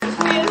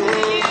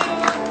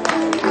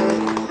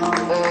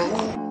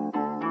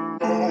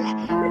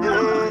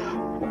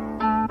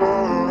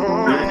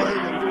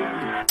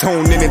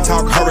tune in and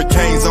talk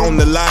hurricanes on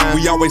the line.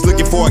 We always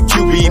looking for a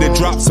QB to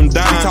drop some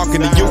dimes. We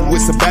talking to you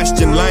with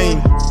Sebastian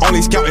Lane.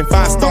 Only scouting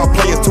 5-star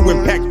players to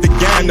impact the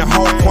game. The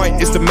whole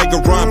point is to make a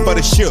run for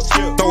the ship.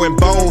 Throwing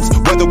bows,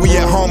 whether we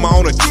at home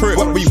or on a trip.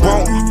 What we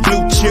want,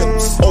 blue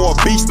chips. Or a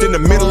beast in the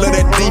middle of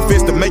that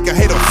defense to make a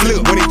hater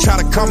flip. When they try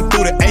to come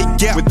through the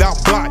 8 gap without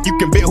block, you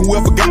can bet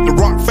whoever got the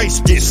rock face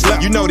gets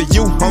slapped. You know that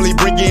you only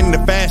bring in the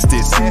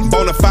fastest.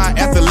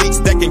 Bonafide athletes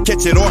that can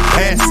catch it or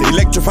pass it.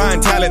 Electrifying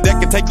talent that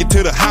can take you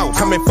to the house.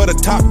 Coming for the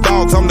top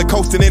dogs, I'm the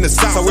coasting in the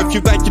south. So if you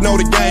think you know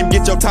the game,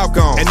 get your talk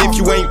on. And if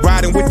you ain't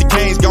riding with the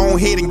Canes, go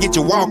ahead and get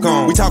your walk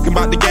on. We talking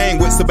about the game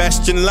with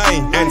Sebastian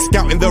Lane. And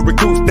scouting the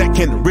recruits that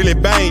can really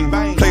bang.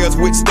 Players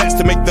with stats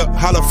to make the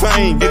Hall of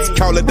Fame. It's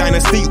called a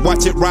dynasty,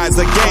 watch it rise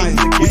again.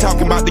 We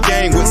talking about the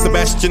game with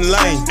Sebastian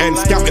Lane. And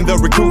scouting the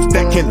recruits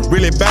that can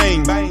really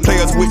bang.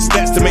 Players with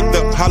stats to make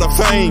the Hall of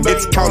Fame.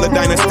 It's called a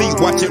dynasty,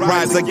 watch it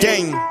rise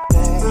again.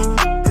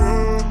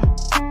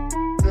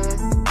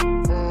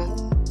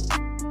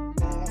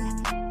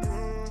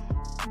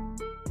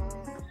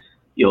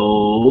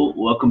 Yo,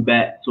 welcome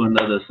back to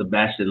another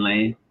Sebastian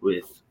Lane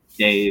with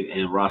Dave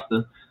and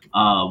Rasta.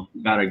 Got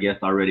our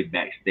guest already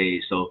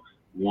backstage, so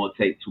we won't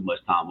take too much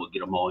time. We'll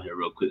get him on here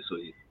real quick so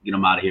we get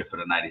him out of here for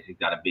the night. He's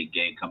got a big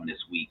game coming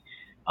this week.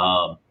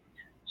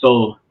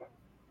 So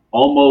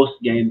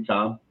almost game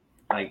time,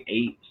 like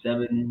I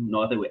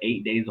think we're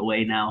 8 days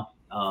away now.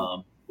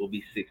 We'll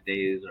be 6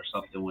 days or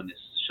something when this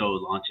show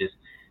launches.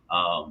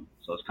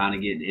 So it's kind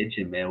of getting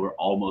itching, man. We're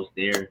almost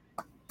there.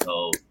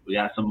 So we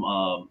got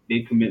some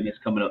big commitments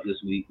coming up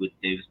this week with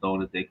David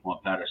Stone and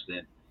Daquan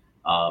Patterson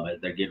as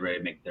they're getting ready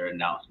to make their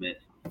announcements.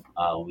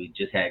 We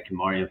just had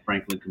Kamarian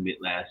Franklin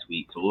commit last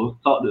week. So we'll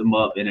talk them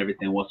up and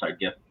everything once our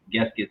guest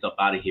gets up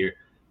out of here.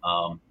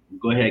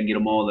 Go ahead and get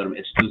him on, let him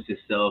introduce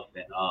himself,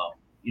 and,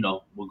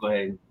 we'll go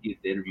ahead and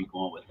get the interview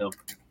going with him.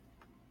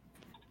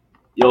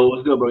 Yo,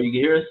 what's good, bro? You can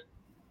hear us?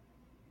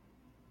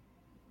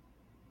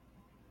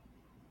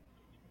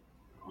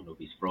 I don't know if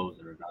he's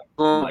frozen or not.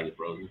 He might get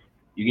frozen.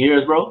 You can hear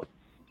us, bro?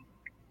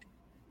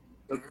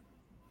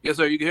 Yes,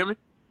 sir. You can hear me?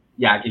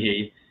 Yeah, I can hear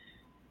you.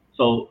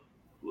 So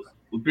we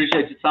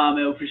appreciate your time,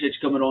 man. We appreciate you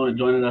coming on and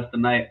joining us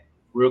tonight.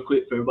 Real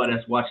quick, for everybody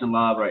that's watching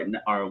live right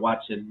now or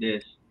watching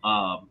this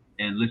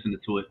and listening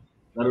to it,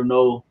 let them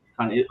know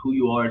kind of who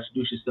you are.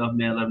 Introduce yourself,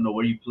 man. Let them know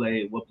where you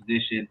play, what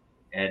position,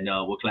 and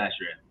what class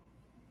you're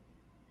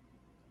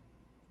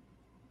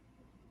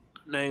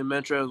in. Name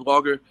Mantrez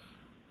Walker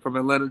from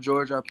Atlanta,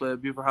 Georgia. I play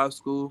at Buford High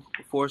School,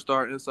 a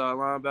 4-star inside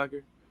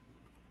linebacker.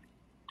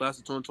 Class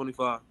of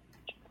 2025.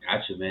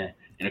 Gotcha, man.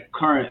 And a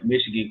current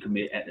Michigan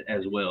commit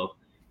as well.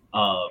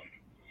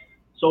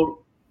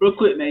 So real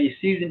quick, man, your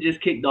season just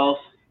kicked off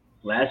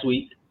last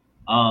week.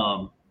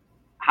 How's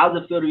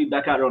it feel to be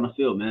back out there on the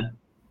field, man?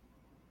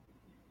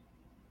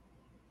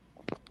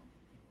 I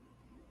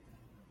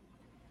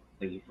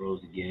think he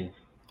froze again.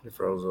 He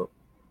froze up.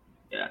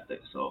 Yeah, I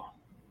think so.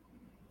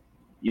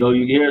 Yo,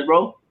 you can hear us,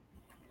 bro?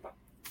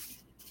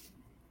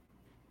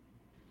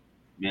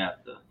 Yeah,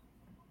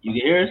 you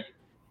can hear us?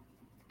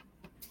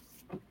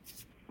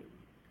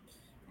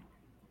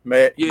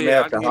 I can hear you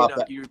now.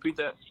 Can you repeat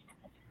that?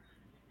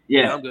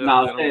 Yeah, I'm good.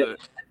 I'm good.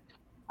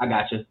 I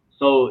got you.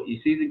 So your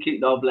season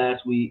kicked off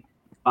last week.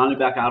 Finally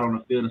back out on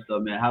the field and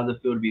stuff, man. How's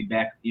it feel to be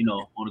back,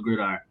 on the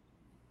gridiron?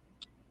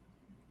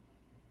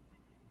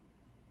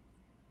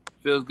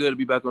 Feels good to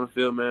be back on the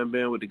field, man.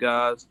 Being with the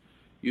guys.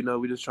 We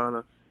just trying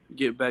to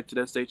get back to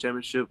that state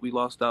championship. We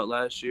lost out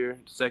last year,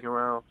 the second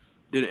round.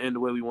 Didn't end the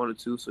way we wanted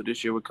to. So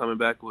this year we're coming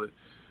back with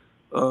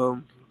a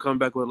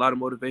lot of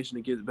motivation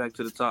to get back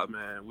to the top,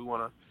 man. We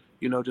want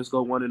to, just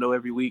go 1-0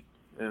 every week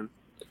and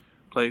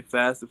play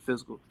fast and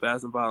physical,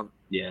 fast and violent.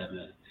 Yeah,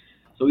 man.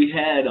 So we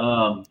had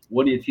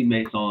one of your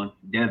teammates on,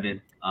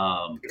 Devin,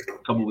 a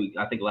couple weeks,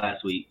 I think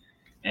last week,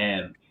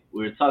 and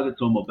we were talking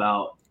to him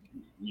about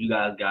you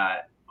guys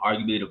got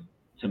arguably,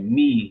 to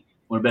me,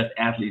 one of the best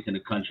athletes in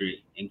the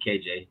country in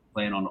KJ,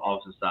 playing on the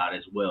offensive side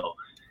as well.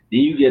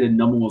 Then you get a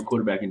number one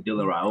quarterback in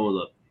Dylan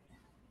Raiola.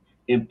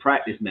 In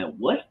practice, man,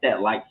 what's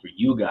that like for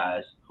you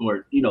guys who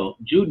are,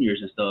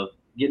 juniors and stuff,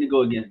 getting to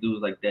go against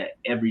dudes like that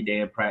every day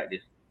in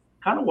practice?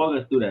 Kind of walk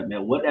us through that,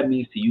 man, what that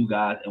means to you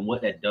guys and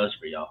what that does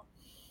for y'all.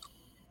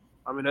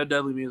 I mean, that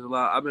definitely means a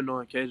lot. I've been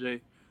knowing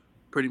KJ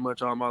pretty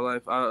much all my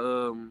life.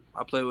 I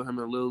played with him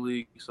in Little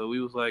League, so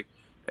we was like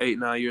 8,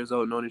 9 years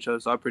old knowing each other,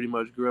 so I pretty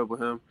much grew up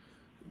with him.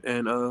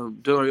 And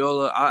Dylan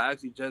Raiola, I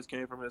actually just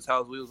came from his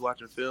house. We was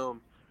watching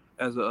film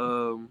as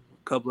a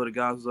couple of the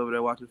guys was over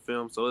there watching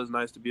film, so it's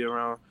nice to be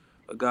around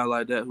a guy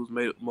like that who's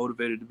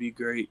motivated to be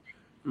great.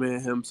 Me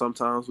and him,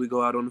 sometimes we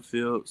go out on the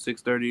field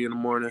 6:30 in the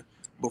morning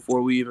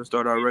before we even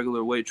start our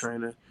regular weight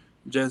training,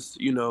 just,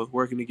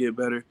 working to get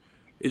better.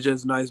 It's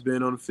just nice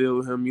being on the field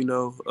with him,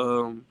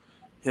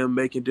 him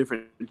making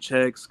different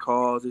checks,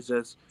 calls. It's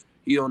just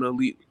he's on an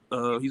elite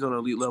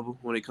level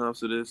when it comes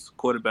to this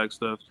quarterback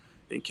stuff.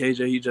 And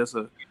KJ, he's just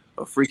a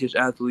freakish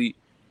athlete.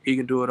 He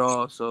can do it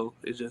all. So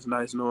it's just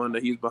nice knowing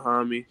that he's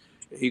behind me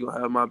and he going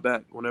to have my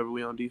back whenever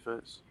we on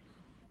defense.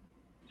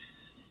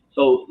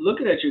 So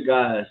looking at your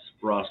guys'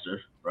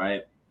 roster,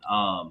 right?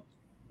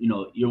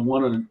 You're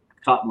one of the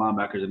top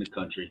linebackers in the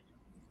country.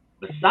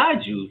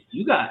 Besides you,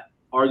 you got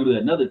arguably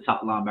another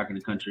top linebacker in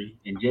the country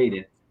in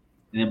Jaden.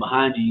 And then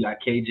behind you, you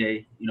got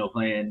KJ,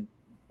 playing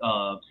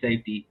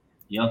safety.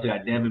 You also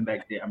got Devin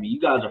back there. I mean, you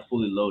guys are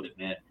fully loaded,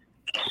 man.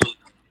 Yes,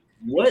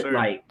 What,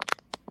 sir.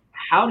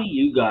 how do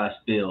you guys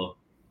feel,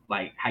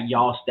 how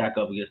y'all stack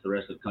up against the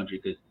rest of the country?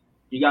 Because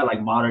you got,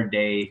 modern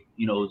day,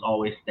 is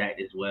always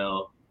stacked as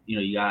well.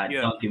 You got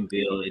Yeah.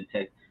 Duncanville and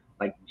Tech.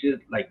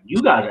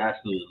 You guys are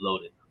absolutely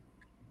loaded.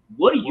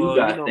 What do you Well,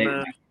 guys think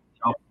man,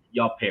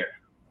 y'all pair?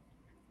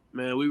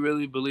 man, we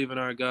really believe in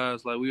our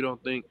guys. Like, we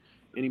don't think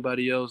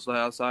anybody else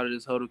outside of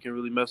this huddle can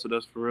really mess with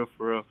us for real,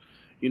 for real.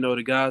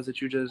 The guys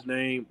that you just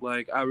named,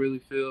 I really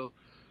feel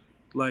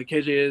like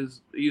KJ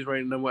he's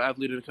ranked number one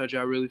athlete in the country.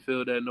 I really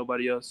feel that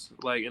nobody else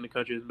in the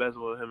country is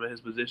messing with him in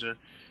his position.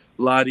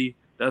 Lottie,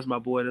 that's my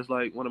boy. That's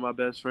one of my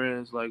best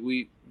friends.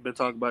 We been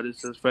talking about this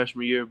since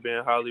freshman year,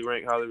 being highly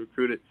ranked, highly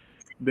recruited,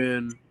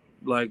 been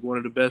one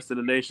of the best in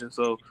the nation.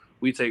 So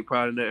we take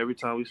pride in that every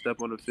time we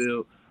step on the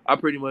field. I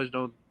pretty much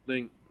don't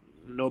think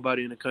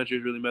nobody in the country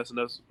is really messing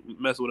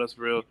with us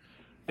for real.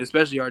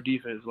 Especially our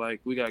defense.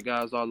 We got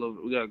guys all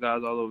over. We got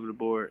guys all over the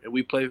board, and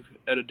we play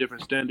at a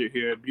different standard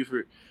here at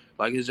Buford.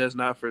 It's just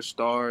not for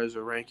stars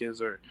or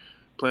rankings or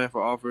playing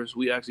for offers.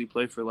 We actually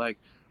play for a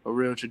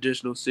real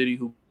traditional city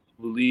who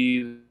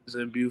believes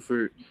in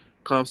Buford,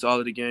 comes to all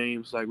of the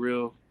games,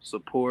 real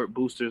support,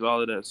 boosters,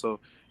 all of that.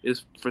 So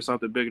it's for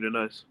something bigger than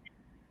us.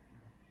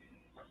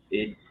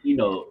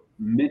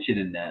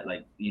 Mentioning that,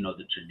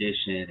 the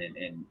tradition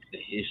and the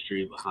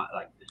history behind,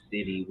 the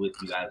city with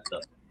you guys and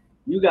stuff.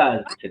 You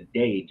guys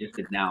today just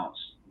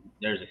announced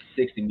there's a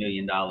 $60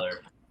 million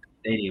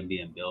stadium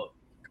being built.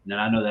 And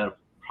I know that'll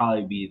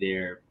probably be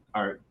there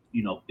or,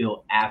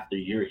 built after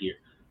you're here.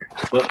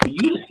 But for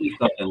you to see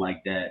something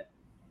like that,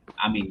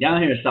 I mean,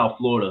 down here in South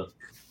Florida,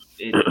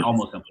 it's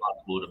almost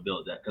impossible to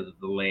build that because of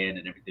the land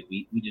and everything.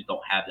 We just don't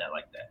have that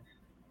like that.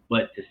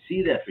 But to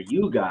see that for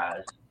you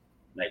guys,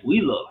 we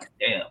look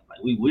damn,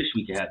 we wish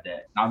we could have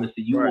that.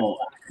 Obviously, you Right.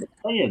 won't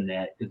play in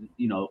that because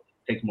it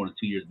takes more than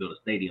 2 years to build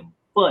a stadium.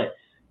 But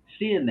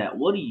seeing that,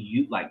 what do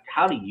you like?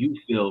 How do you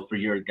feel for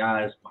your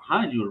guys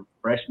behind you,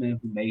 freshmen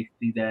who may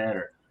see that,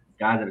 or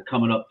guys that are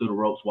coming up through the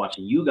ropes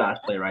watching you guys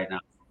play right now?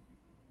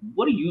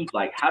 What do you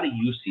like? How do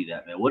you see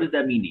that, man? What does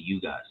that mean to you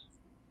guys?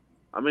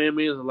 I mean, it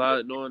means a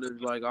lot knowing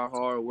that our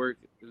hard work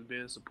is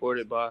being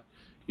supported by,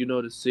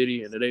 the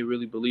city, and that they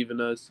really believe in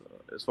us.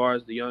 As far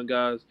as the young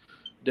guys,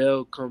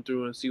 they'll come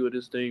through and see what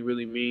this thing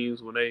really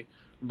means when they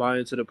buy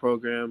into the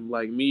program.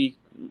 Like me,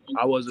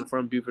 I wasn't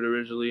from Buford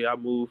originally. I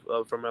moved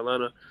from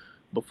Atlanta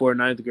before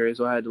ninth grade,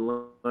 so I had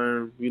to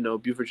learn,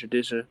 Buford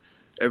tradition,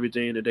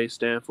 everything that they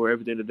stand for,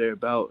 everything that they're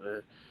about,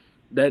 and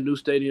that new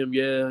stadium,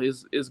 yeah,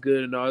 it's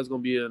good and all. It's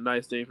gonna be a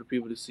nice thing for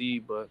people to see,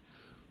 but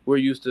we're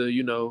used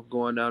to,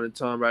 going down in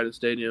Tom Riding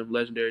Stadium,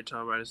 legendary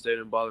Tom Riding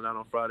Stadium, balling out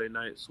on Friday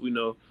nights. We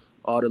know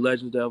all the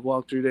legends that have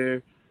walked through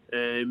there,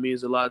 and it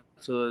means a lot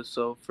to us.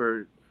 So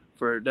for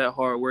that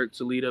hard work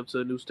to lead up to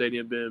a new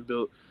stadium being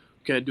built,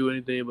 we can't do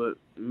anything but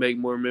make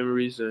more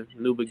memories and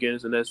new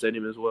beginnings in that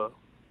stadium as well.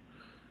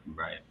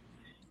 Right.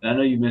 And I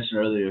know you mentioned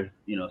earlier,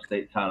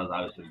 state titles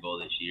obviously the goal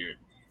this year,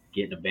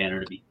 getting a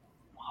banner to be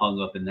hung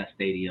up in that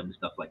stadium and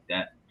stuff like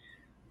that.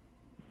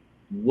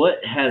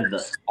 What has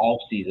the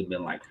off season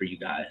been like for you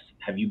guys?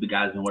 Have you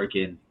guys been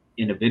working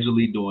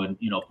individually doing,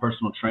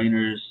 personal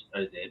trainers?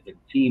 Has it been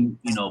team,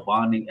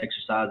 bonding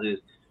exercises?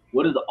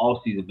 What has the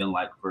off season been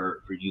like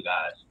for you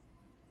guys?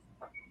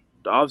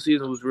 The off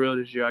season was real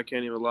this year. I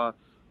can't even lie.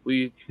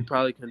 We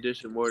probably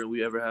conditioned more than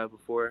we ever have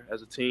before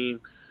as a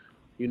team.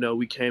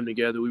 We came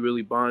together. We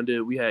really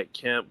bonded. We had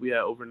camp. We had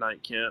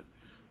overnight camp,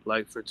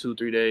 for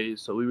 2-3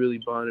 days. So we really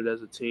bonded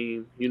as a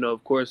team.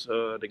 Of course,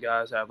 the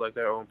guys have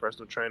their own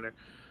personal trainer.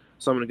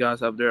 Some of the guys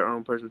have their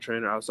own personal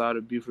trainer outside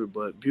of Buford,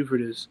 but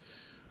Buford is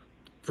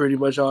pretty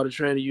much all the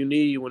training you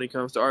need when it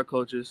comes to our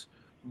coaches.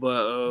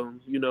 But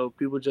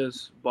people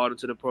just bought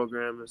into the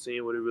program and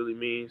seeing what it really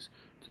means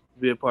to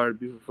be a part of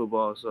Buford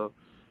football. So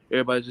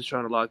everybody's just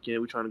trying to lock in.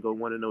 We're trying to go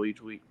 1-0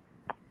 each week.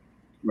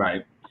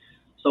 Right.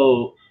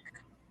 So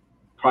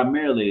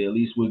primarily, at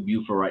least with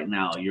Buford right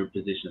now, your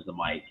position as the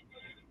Mike.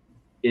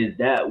 Is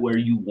that where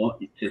you want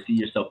to see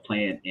yourself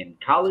playing in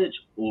college,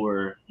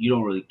 or you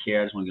don't really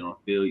care? I just want to get on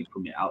the field. You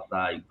put me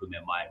outside, you put me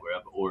at Mike,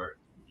 wherever, or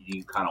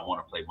you kind of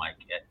want to play Mike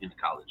in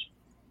college?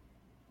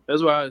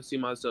 That's where I see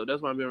myself.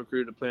 That's why I'm being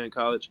recruited to play in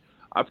college.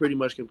 I pretty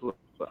much can play.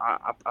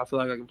 I feel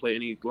like I can play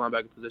any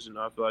linebacker position.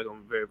 I feel like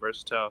I'm very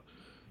versatile.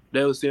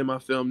 They was seeing my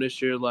film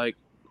this year,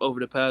 over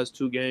the past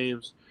 2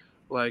 games,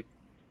 like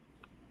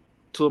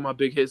 2 of my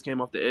big hits came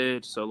off the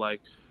edge. So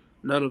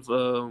none of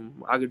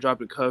I can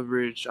drop in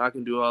coverage. I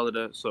can do all of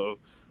that. So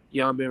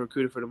yeah, I'm being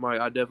recruited for the mic.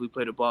 I definitely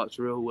play the box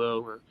real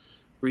well and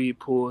read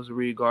pulls,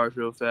 read guards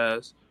real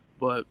fast.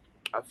 But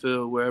I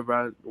feel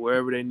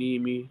wherever they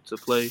need me to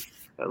play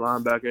at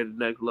linebacker at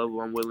the next level,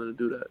 I'm willing to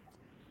do that.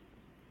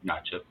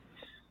 Gotcha.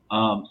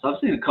 So I've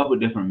seen a couple of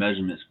different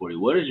measurements for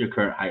you. What is your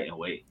current height and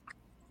weight?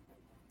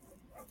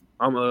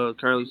 I'm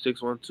currently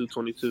 6'1",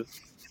 222.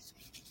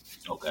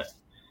 Okay.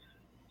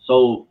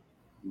 So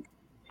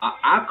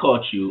I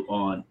caught you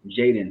on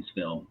Jaden's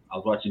film. I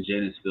was watching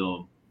Jaden's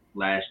film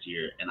last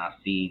year, and I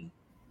seen,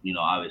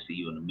 obviously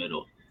you in the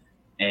middle,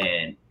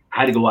 and I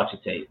had to go watch the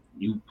tape.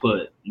 You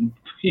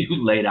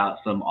laid out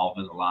some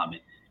offensive lineman,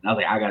 and I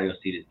was like, I gotta go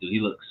see this dude. He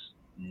looks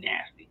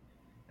nasty.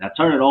 And I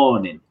turn it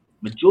on, and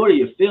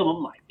majority of film,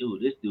 I'm like,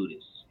 dude, this dude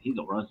he's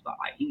a run stop.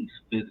 Like, he's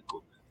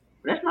physical.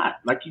 But that's not,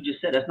 like you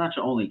just said, that's not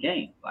your only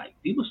game. Like,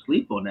 people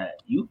sleep on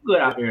that. You can go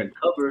out there and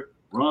cover,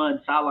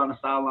 run, sideline to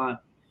sideline.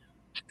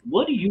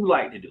 What do you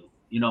like to do?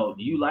 Do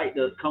you like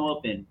to come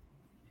up and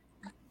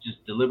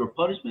just deliver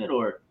punishment,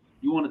 or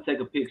you want to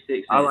take a pick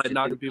six? I like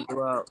knocking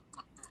people out.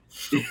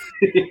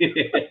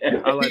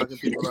 I like knocking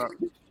people out.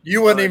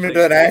 You wasn't even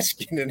done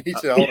asking, and he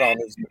said, hold on.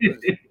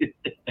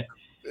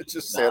 Let's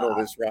just settle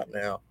this right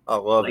now. I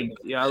love it.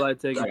 Yeah, I like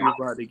taking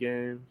people out the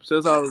game.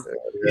 Since I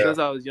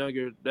was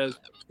younger, that's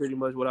pretty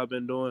much what I've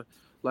been doing.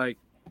 Like,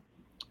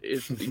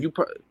 if you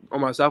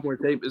on my sophomore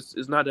tape,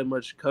 it's not that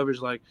much coverage.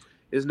 Like,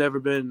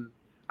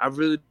 I've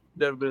really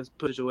never been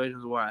put in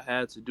situations where I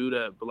had to do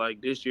that. But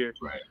like this year,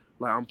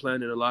 like I'm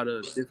playing in a lot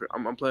of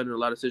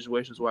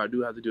situations where I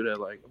do have to do that.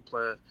 Like, I'm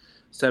playing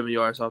 7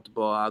 yards off the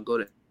ball. I'll go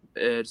to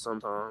edge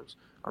sometimes.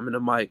 I'm in the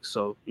mic,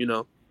 so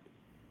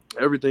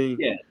everything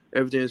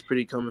is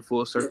pretty coming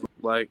full circle.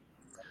 Like,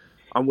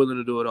 I'm willing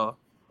to do it all.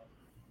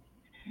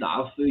 No,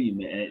 I feel you,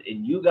 man.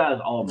 And you guys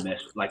all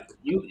mesh. Like,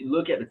 you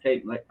look at the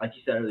tape, like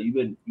you said earlier, you've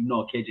been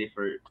KJ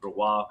for a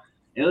while.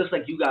 And it looks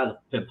like you guys have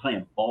been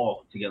playing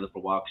ball together for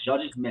a while because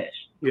y'all just mesh.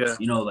 Yeah.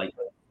 Like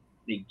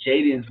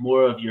Jaden's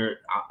more of your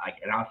like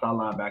an outside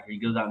linebacker. He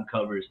goes out and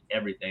covers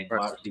everything.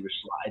 Wide receiver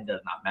slide,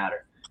 does not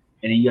matter.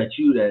 And then you got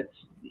you that's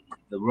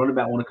the running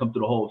back want to come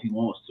through the hole if he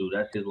wants to.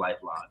 That's his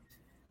lifeline.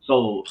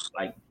 So,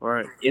 like,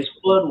 it's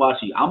fun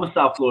watching. I'm a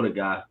South Florida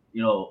guy,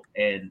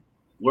 and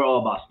we're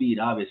all about speed,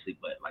 obviously.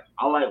 But, like,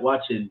 I like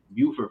watching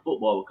Buford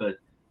football because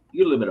you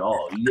get a little bit of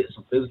all. You get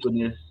some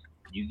physicalness.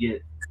 You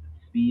get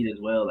speed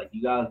as well. Like,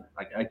 you guys,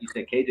 like you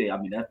said, KJ, I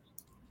mean,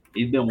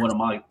 he's been one of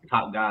my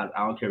top guys.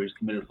 I don't care if he's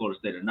committed to Florida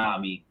State or not.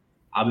 I mean,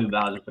 I've been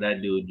vouching for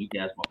that dude. You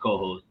guys, my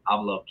co-host,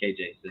 I've loved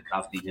KJ since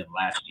I've seen him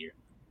last year.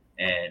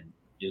 And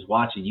just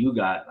watching you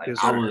guys, like,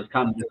 I was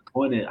kind of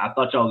disappointed. I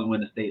thought y'all was going to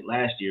win the state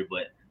last year,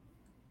 but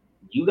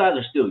you guys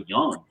are still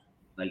young.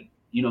 Like,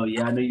 I know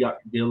you got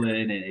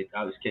Dylan and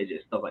obviously KJ and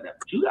stuff like that,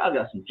 but you guys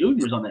got some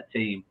juniors on that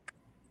team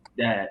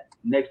that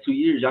next 2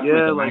 years y'all can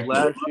make a like nice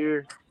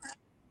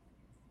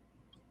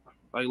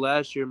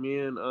last year, me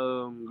and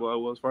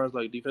as far as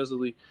like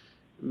defensively,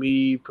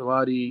 me,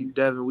 Pilati,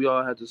 Devin, we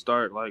all had to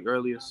start like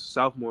early as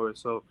sophomores.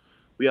 So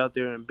we out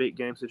there in big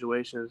game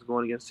situations,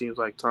 going against teams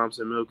like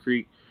Thompson, Mill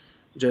Creek,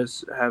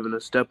 just having to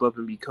step up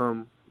and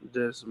become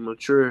just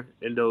mature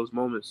in those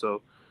moments.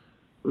 So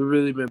we've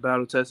really been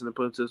battle testing and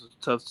put into some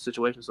tough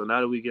situations. So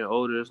now that we get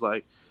older, it's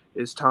like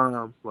it's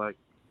time. Like,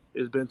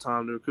 it's been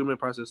time. The recruitment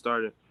process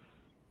started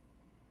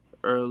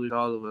early to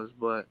all of us,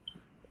 but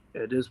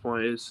at this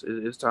point,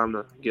 it's time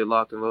to get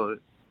locked and loaded.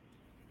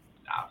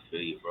 I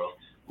feel you, bro.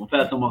 I'm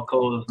gonna pass on my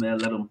co-host, man.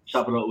 Let them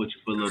chop it up with you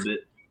for a little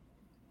bit.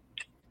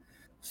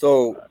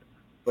 So,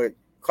 like,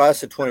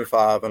 class of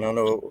 25, and I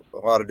know a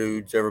lot of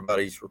dudes,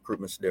 everybody's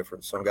recruitment's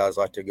different. Some guys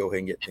like to go ahead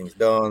and get things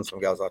done. Some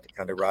guys like to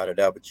kind of ride it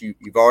out. But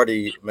you've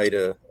already made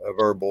a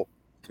verbal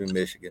to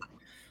Michigan.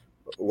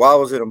 Why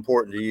was it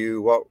important to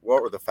you? What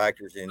were the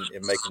factors in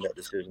making that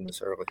decision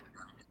this early?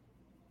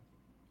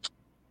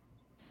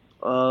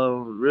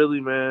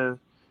 Really, man,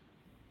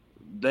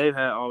 they've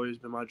had always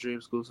been my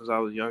dream school since I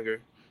was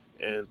younger.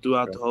 And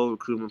throughout the whole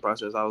recruitment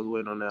process, I was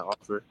waiting on that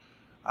offer.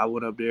 I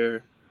went up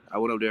there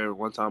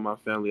one time with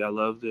my family. I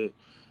loved it.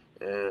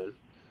 And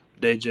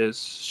they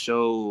just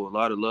show a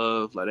lot of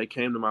love. Like, they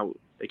came to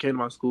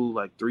my school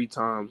like 3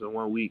 times in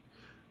 1 week.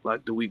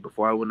 Like, the week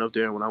before I went up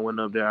there, and when I went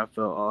up there, I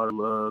felt all the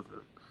love.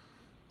 And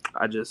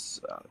I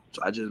just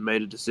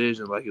made a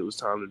decision, like, it was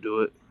time to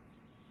do it.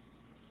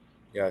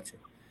 Gotcha.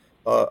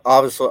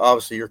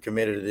 Obviously, you're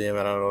committed to them,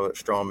 and I know it's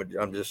strong. But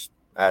I'm just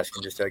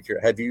asking, just out of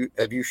curiosity,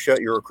 have you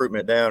shut your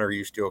recruitment down, or are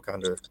you still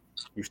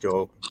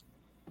open?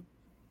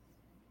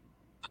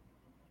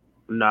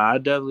 Nah, I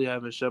definitely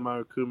haven't shut my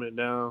recruitment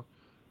down.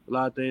 A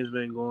lot of things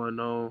been going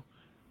on.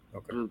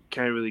 Okay.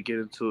 Can't really get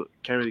into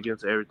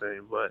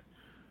everything, but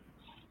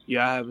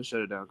yeah, I haven't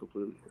shut it down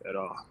completely at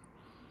all.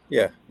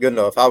 Yeah, good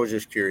enough. I was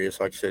just curious,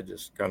 like I said,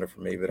 just kind of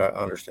for me, but I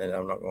understand.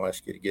 I'm not going to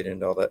ask you to get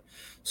into all that.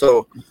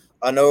 So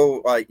I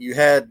know, like, you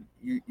had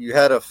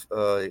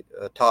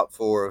a top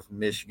 4 of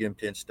Michigan,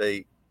 Penn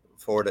State,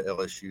 Florida,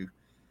 LSU,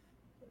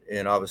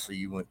 and obviously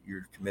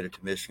you're committed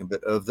to Michigan.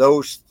 But of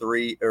those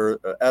 3, or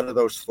out of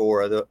those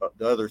 4, the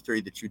other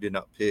 3 that you did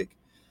not pick,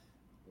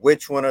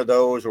 which one of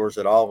those, or is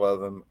it all of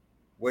them?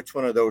 Which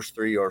one of those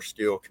 3 are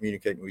still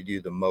communicating with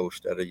you the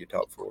most out of your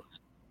top 4?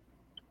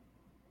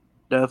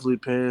 Definitely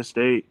Penn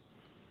State.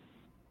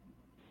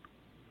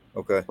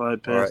 Okay.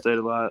 Like Penn State,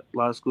 a lot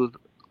of schools,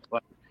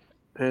 like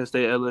Penn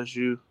State,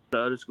 LSU. The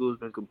other schools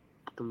been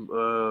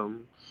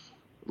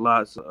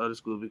lots of other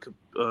schools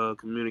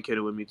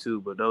communicated with me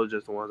too, but those are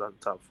just the ones out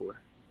the top 4.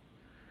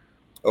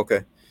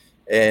 Okay.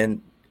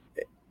 And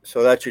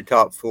so that's your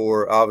top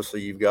 4.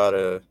 Obviously, you've got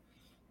a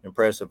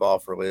impressive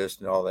offer list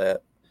and all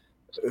that.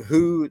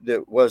 Who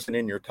that wasn't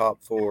in your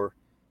top 4?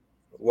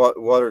 What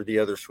are the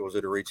other schools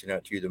that are reaching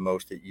out to you the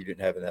most that you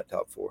didn't have in that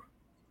top 4?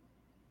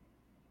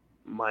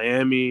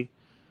 Miami,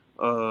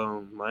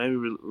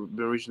 been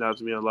reaching out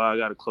to me a lot. I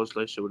got a close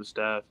relationship with the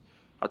staff.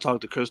 I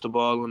talk to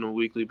Cristobal on a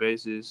weekly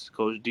basis.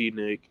 Coach D,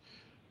 Nick,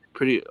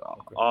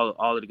 all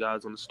of the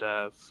guys on the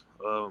staff.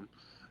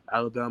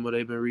 Alabama,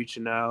 they've been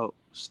reaching out.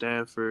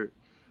 Stanford,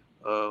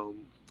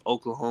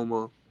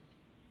 Oklahoma,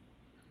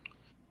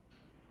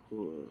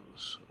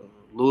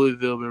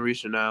 Louisville been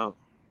reaching out.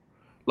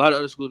 A lot of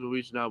other schools been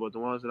reaching out, but the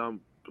ones that I'm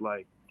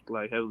like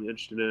heavily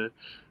interested in,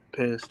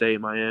 Penn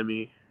State,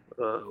 Miami,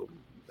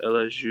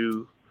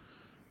 LSU,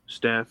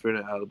 Stanford,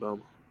 and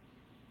Alabama.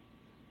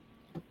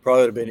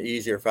 Probably would have been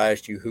easier if I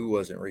asked you who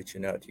wasn't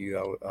reaching out to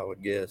you. I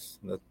would guess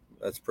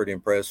that's pretty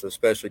impressive,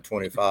 especially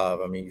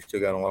 25. I mean, you still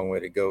got a long way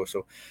to go.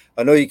 So,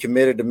 I know you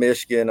committed to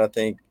Michigan. I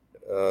think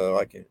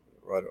like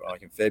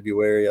in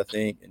February, I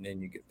think, and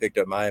then you picked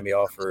up Miami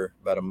offer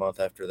about a month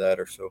after that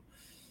or so.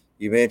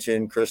 You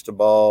mentioned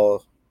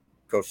Cristobal,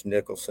 Coach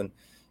Nicholson.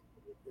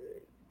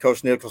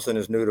 Coach Nicholson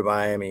is new to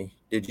Miami.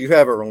 Did you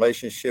have a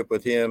relationship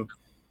with him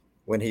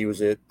when he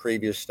was at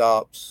previous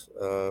stops,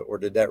 or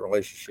did that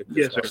relationship just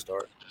Yes, not sir.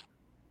 start?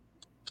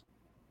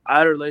 I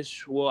had a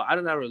relationship. Well, I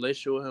didn't have a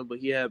relationship with him, but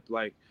he had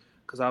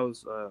because I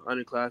was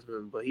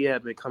underclassman, but he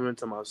had been coming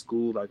to my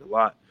school a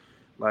lot.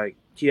 Like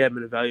he had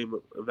been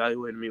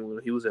evaluating me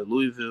when he was at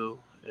Louisville,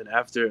 and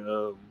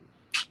after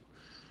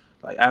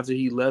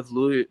he left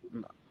Louis,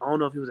 I don't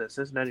know if he was at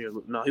Cincinnati or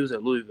no, he was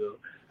at Louisville.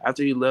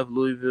 After he left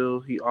Louisville,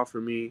 he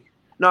offered me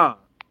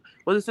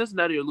was it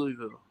Cincinnati or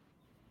Louisville?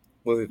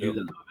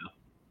 Louisville.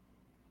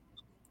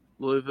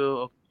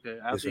 Louisville. Okay.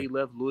 Yes, After sir. he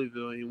left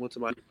Louisville and he went to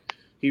my,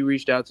 he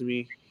reached out to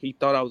me. He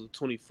thought I was a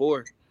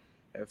 24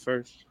 at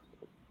first.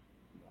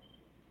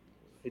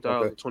 He thought I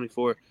Okay. was a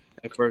 24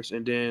 at first,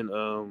 and then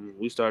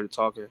we started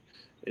talking,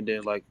 and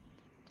then like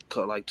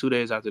 2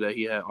 days after that,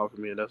 he had offered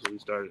me, and that's when we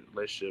started a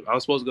relationship. I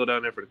was supposed to go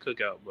down there for the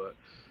cookout, but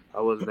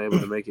I wasn't able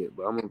to make it.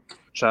 But I'm gonna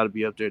try to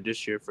be up there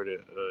this year for the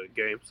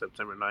game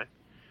September 9th,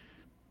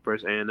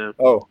 versus A&M.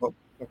 Oh,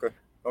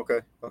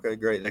 okay,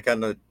 great. That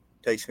kind of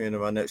takes me into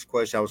my next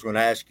question. I was going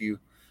to ask you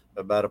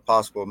about a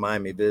possible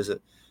Miami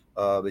visit,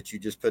 but you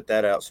just put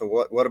that out. So,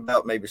 what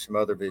about maybe some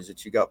other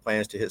visits? You got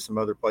plans to hit some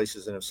other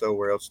places, and if so,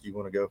 where else do you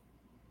want to go?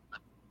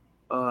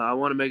 I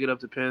want to make it up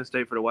to Penn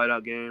State for the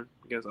whiteout game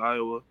against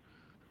Iowa.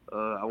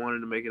 I wanted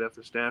to make it up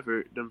to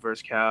Stanford, then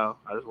versus Cal.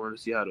 I just wanted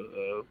to see how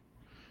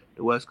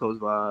the West Coast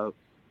vibe.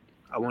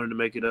 I wanted to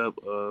make it up,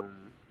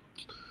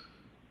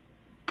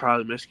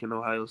 probably Michigan,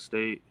 Ohio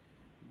State,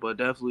 but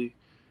definitely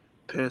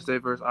Penn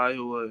State versus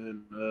Iowa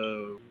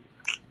and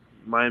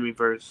Miami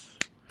versus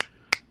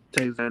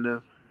Texas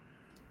A&M.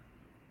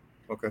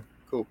 Okay,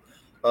 cool.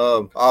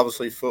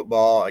 Obviously,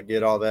 football. I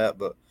get all that,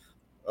 but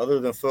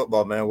other than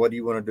football, man, what do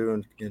you want to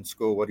do in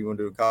school? What do you want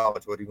to do in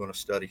college? What do you want to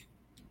study?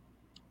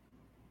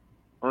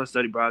 I want to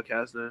study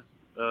broadcasting,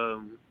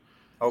 Okay.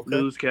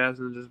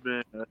 newscasting, just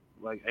been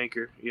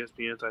Anchor,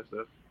 ESPN type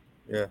stuff.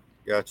 Yeah,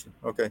 gotcha.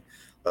 Okay.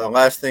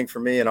 Last thing for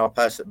me, and I'll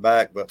pass it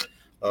back. But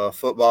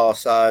football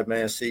aside,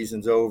 man,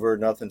 season's over.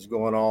 Nothing's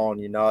going on.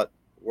 You're not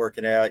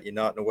working out. You're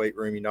not in the weight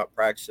room. You're not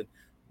practicing.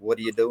 What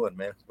are you doing,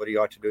 man? What do you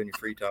like to do in your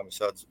free time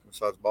besides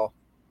ball?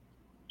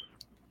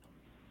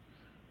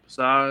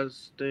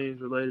 Besides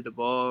things related to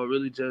ball,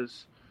 really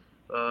just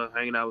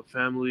hanging out with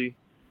family,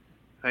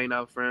 hanging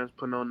out with friends,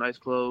 putting on nice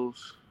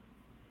clothes.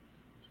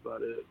 That's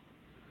about it.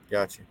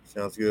 Gotcha.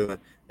 Sounds good.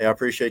 Hey, I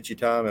appreciate your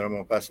time, and I'm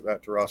going to pass it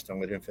back to Ross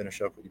and let him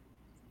finish up with you.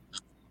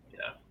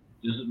 Yeah,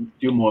 just a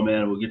few more,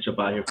 man. We'll get you up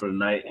out here for the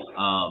night.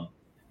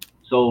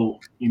 So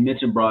you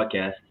mentioned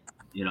broadcast.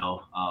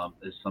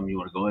 It's something you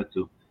want to go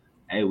into.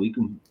 Hey, we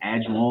can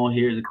add you on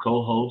here as a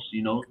co-host.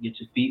 Get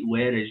your feet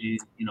wet as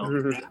is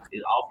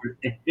offered.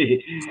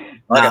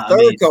 Like a Nah, I third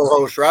mean,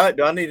 co-host, right?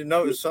 Do I need to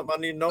know? Is something I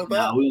need to know nah,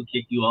 about? we'll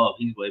kick you off.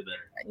 He's way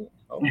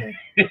Okay.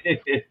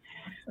 better.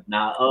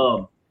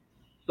 Now,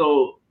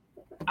 so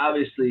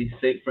obviously,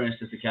 St.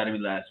 Francis Academy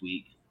last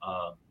week,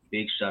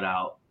 big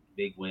shutout,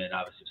 big win.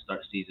 Obviously,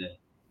 start season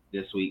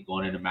this week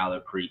going into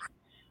Mallard Creek.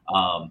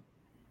 Um,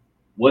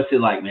 what's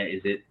it like, man?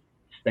 Is it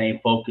staying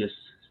focused,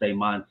 stay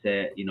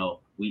mindset?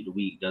 Week to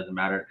week doesn't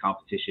matter.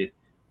 Competition.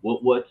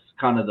 What's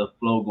kind of the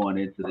flow going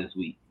into this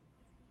week?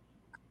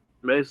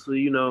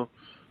 Basically,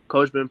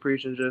 coach been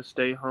preaching just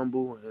stay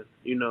humble and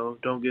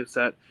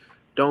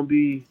don't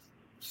be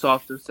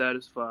soft and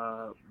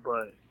satisfied,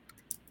 but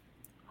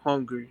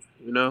hungry.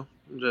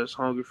 Just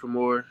hungry for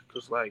more.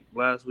 Cause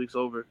last week's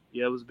over.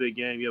 Yeah, it was a big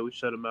game. Yeah, we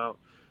shut them out.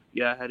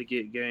 Yeah, I had to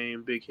get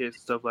game, big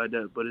hits, stuff like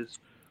that. But it's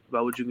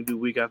about what you can do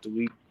week after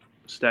week,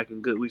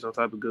 stacking good weeks on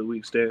top of good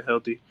weeks, staying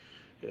healthy,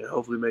 and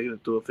hopefully making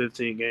it through a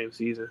 15-game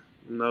season.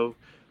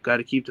 Got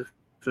to keep the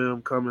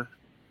film coming.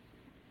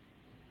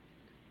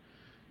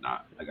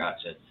 Nah, I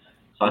gotcha.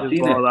 So I Just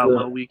seen that ball out clip.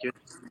 one weekend.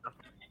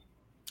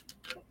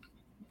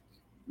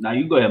 Now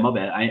you go ahead. My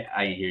bad. I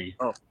ain't hear you.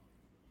 Oh,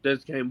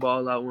 just can't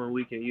ball out one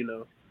week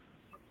and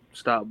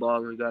stop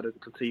balling. Got to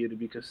continue to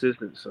be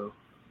consistent. So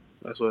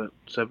that's what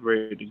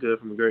separated the good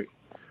from the great.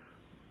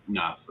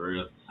 Nah, for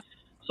real.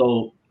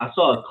 So I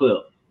saw a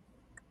clip.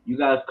 You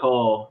guys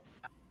call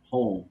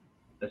home.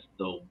 That's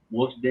the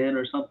Wolf's Den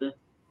or something.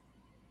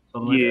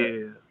 Something like that.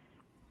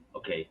 Yeah.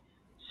 Okay.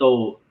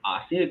 So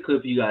I see a clip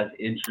of you guys'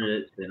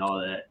 interest and all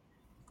that.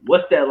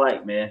 What's that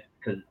like, man?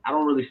 Because I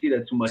don't really see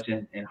that too much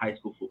in high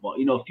school football.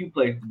 A few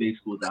places, big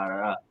schools,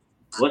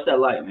 What's that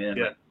like, man?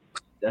 Yeah. Like,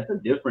 that's a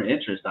different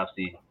interest I've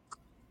seen.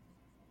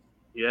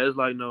 Yeah, it's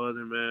like no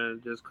other,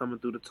 man. Just coming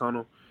through the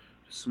tunnel,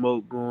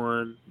 smoke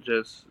going,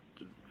 just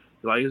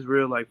like it's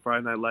real like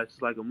Friday Night Lights.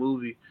 It's like a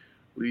movie.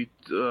 We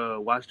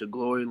watched the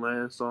Glory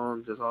Land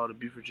song, just all the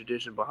Buford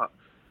tradition behind,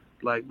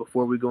 like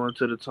before we go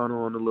into the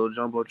tunnel on the little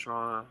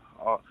jumbotron.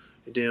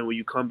 And then when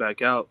you come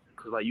back out,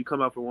 cause like you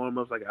come out for warm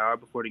ups like an hour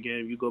before the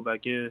game, you go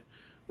back in.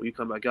 When you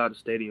come back out, the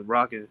stadium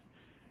rocking.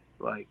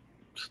 Like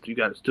you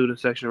got the student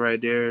section right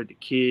there, the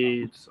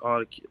kids, all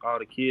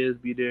the kids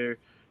be there.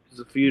 It's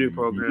a feeder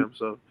program,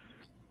 so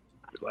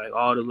like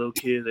all the little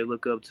kids, they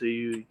look up to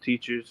you.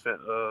 Teachers,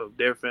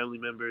 their family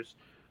members,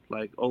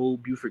 like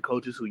old Buford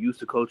coaches who used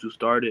to coach, who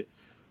started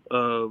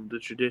the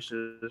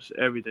traditions,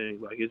 everything.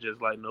 Like it's just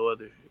like no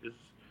other.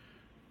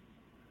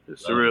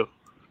 It's surreal.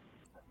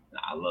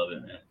 I love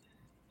it, man.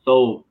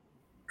 So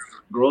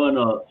growing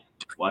up,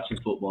 watching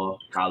football,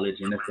 college,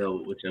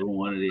 NFL, whichever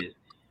one it is,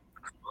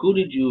 who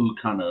did you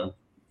kind of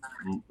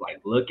like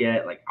look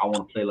at? Like I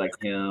want to play like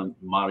him,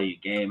 model your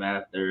game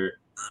after.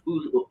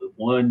 Who's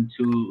one,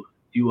 two,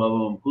 few of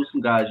them? Who's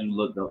some guys you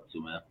looked up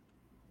to, man?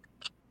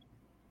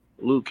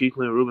 Luke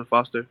Kuechly and Reuben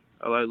Foster.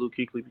 I like Luke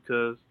Kuechly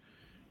because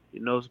he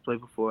knows to play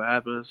before it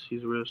happens.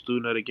 He's a real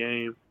student of the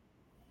game.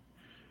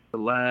 The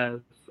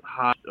last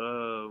high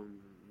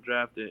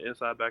drafted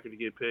inside backer to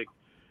get picked.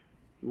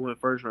 He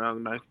went first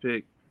round, 9th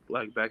pick,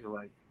 like back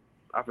in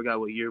I forgot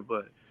what year,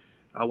 but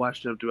I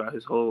watched him throughout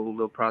his whole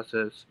little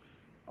process.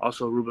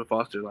 Also, Reuben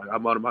Foster, like I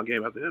modeled my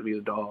game after him. He's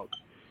a dog.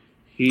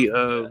 He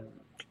I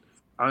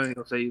ain't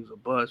gonna say he was a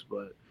bust,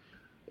 but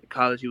in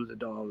college he was a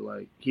dog.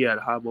 Like he had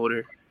a high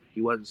motor.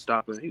 He wasn't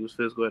stopping. He was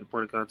physical at the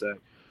point of contact.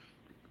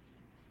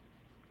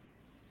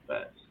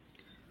 But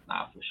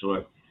nah, for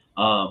sure.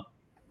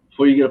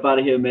 Before you get up out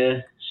of here,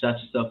 man, shout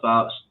yourself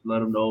out. Let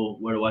them know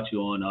where to watch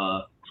you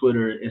on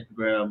Twitter,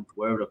 Instagram,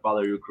 wherever to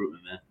follow your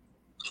recruitment, man.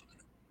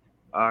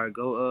 All right,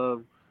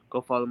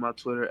 go follow my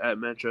Twitter at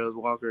Mantrez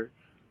Walker.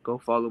 Go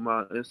follow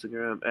my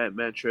Instagram at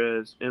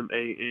Mantrez,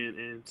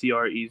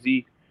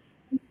 Manntrez.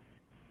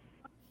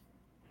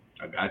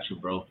 I got you,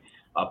 bro.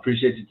 I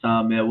appreciate your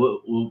time, man.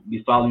 We'll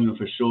be following you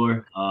for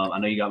sure. I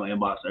know you got my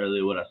inbox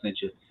earlier, what I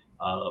sent you.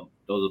 Those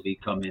will be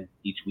coming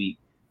each week.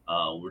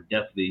 We're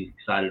definitely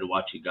excited to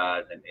watch you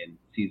guys and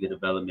see the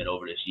development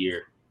over this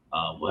year.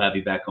 We'll have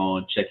you back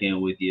on, check in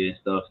with you and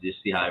stuff,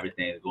 just see how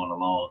everything is going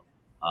along.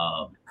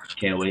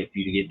 Can't wait for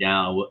you to get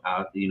down.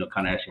 I'll,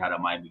 kind of ask you how that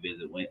Miami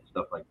visit went and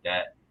stuff like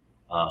that.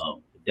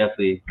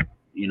 Definitely,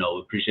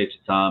 appreciate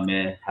your time,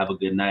 man. Have a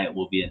good night.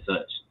 We'll be in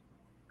touch.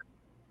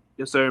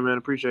 Yes, sir, man.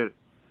 Appreciate it.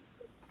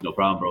 No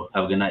problem, bro.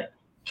 Have a good night.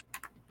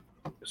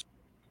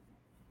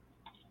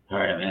 All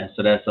right, man.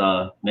 So that's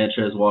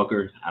Mantrez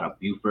Walker out of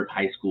Buford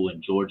High School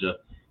in Georgia,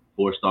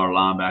 4-star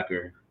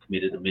linebacker,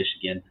 committed to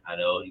Michigan. I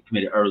know he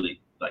committed early,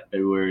 like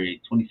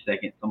February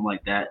 22nd, something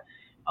like that.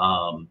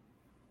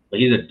 But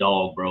he's a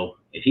dog, bro.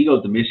 If he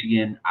goes to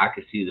Michigan, I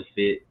could see the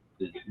fit.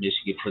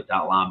 Michigan puts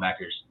out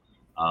linebackers.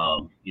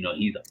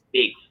 He's a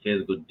big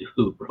physical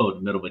dude, bro, in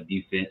the middle of a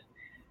defense.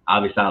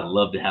 Obviously, I'd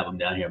love to have him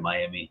down here in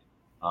Miami,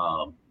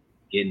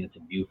 getting into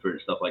Buford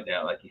and stuff like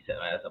that. Like he said,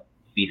 man, that's a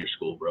feeder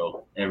school,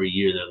 bro. Every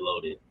year they're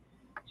loaded.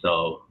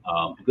 So,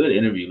 good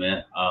interview,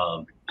 man.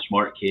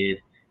 Smart kid.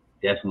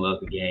 Definitely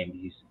loves the game.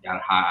 He's got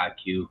a high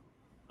IQ.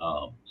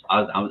 So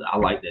I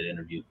like that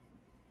interview.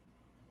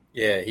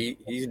 Yeah,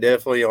 he's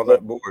definitely on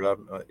that board.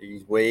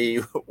 He's way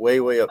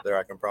up there.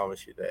 I can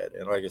promise you that.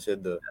 And like I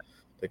said, the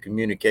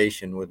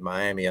communication with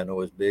Miami, I know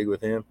is big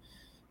with him,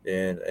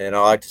 and I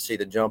like to see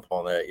the jump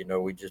on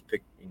that. We just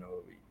picked. We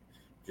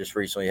just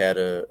recently had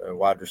a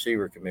wide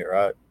receiver commit,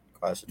 right?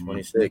 Class of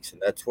 26,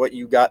 and that's what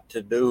you got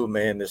to do,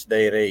 man. This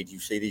day and age, you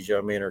see these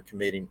young men are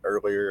committing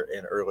earlier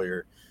and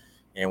earlier.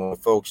 And when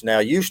folks now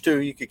used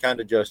to, you could kind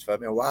of justify,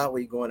 man, why are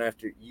we going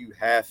after? You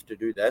have to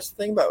do that. That's the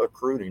thing about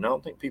recruiting. I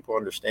don't think people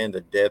understand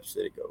the depths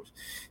that it goes.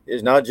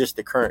 It's not just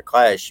the current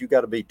class. You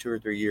got to be 2 or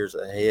 3 years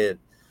ahead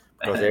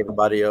because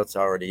everybody else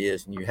already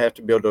is. And you have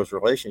to build those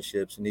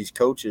relationships. And these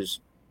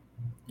coaches,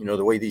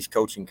 the way these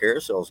coaching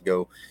carousels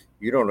go,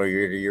 you don't know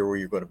year to year where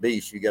you're going to be.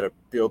 So you got to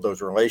build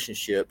those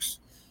relationships,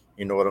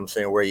 you know what I'm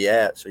saying, where you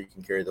at, so you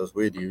can carry those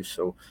with you.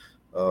 So,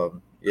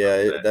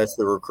 that's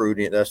the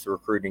recruiting. That's the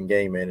recruiting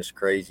game, man. It's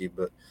crazy,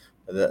 but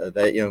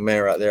that young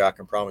man right there, I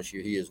can promise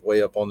you, he is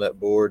way up on that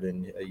board.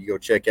 And you go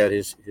check out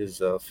his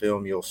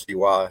film, you'll see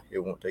why. It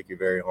won't take you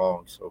very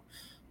long. So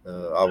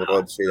I would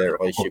love to see that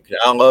relationship.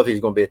 I love he's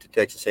going to be at the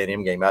Texas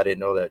A&M game. I didn't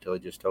know that until he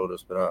just told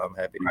us, but I'm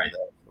happy to hear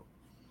that.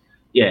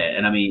 Yeah,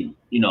 and I mean,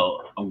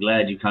 I'm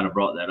glad you kind of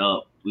brought that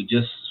up. We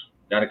just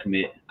got to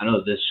commit. I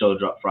know this show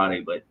dropped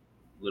Friday, but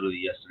literally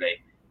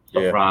yesterday,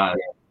 surprise,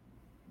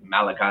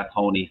 Malachi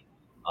Tony,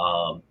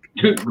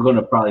 going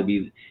to probably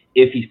be,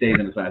 if he stays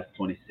in the class of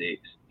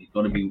 26, he's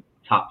going to be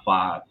top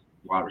 5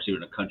 wide receiver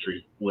in the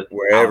country with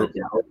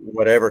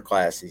whatever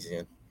class he's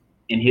in.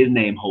 And his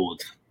name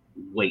holds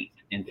weight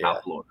in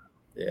South Florida.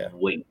 Yeah.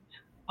 Weight.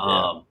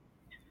 And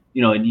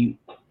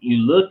you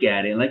look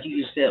at it, and like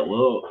you just said,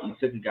 well, you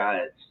took a guy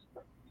that's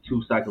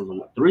 3 cycles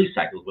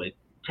away,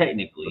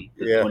 technically,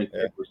 because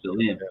 25 we're still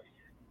in.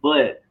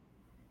 But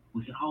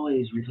we can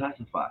always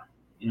reclassify.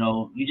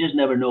 You just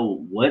never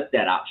know what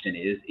that option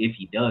is if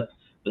he does.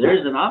 But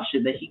there's an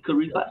option that he could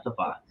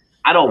reclassify.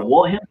 I don't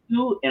want him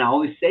to, and I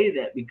always say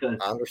that because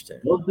I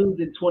understand. Those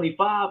dudes in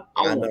 25,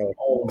 I want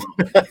all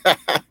of them.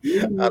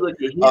 You look at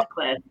his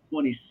class in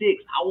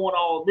 26, I want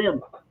all of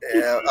them.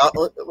 Yeah,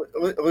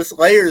 let's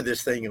layer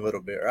this thing a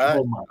little bit, right?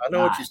 I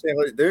know what you're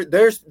saying.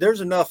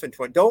 There's enough in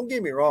 20. Don't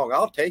get me wrong.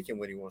 I'll take him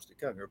when he wants to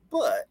come here,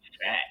 but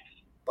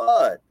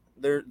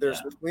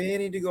there's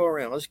plenty to go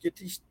around. Let's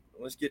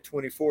get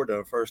 24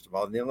 done first of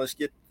all, and then let's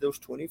get those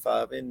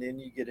 25, and then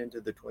you get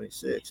into the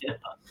 26.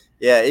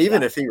 Yeah,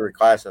 even if he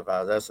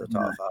reclassifies, that's a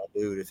top 5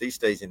 dude. If he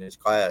stays in his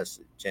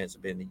class, chance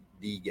of being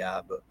the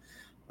guy. But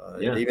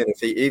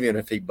even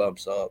if he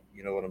bumps up,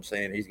 you know what I'm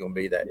saying? He's going to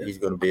be that. He's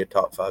going to be a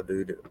top 5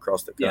 dude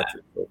across the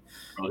country.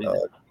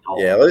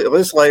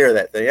 Let's layer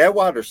that thing. That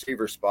wide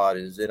receiver spot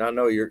is, and I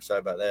know you're excited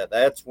about that.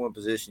 That's one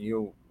position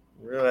you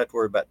really have to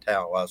worry about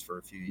talent-wise for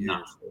a few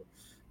years. So.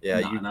 Yeah,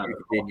 you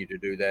continue to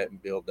do that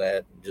and build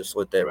that and just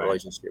let that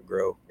relationship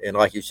grow. And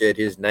like you said,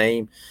 his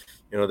name,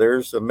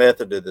 there's a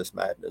method to this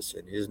madness,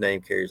 and his name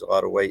carries a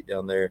lot of weight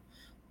down there.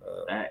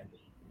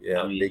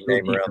 Big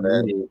name around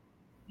that.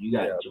 You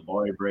got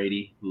Jabari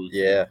Brady, who's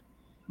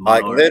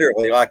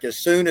literally, like as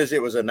soon as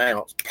it was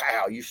announced,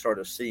 pow, you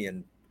started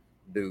seeing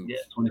dudes. Yeah,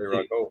 they're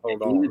like, oh,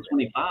 hold on. Even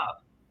 25.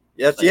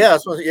 Yes,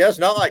 it's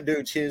not like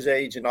dudes his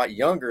age and not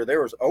younger.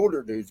 There was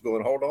older dudes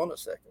going, hold on a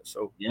second.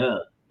 So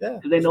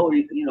because they know what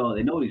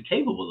he's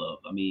capable of.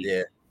 I mean,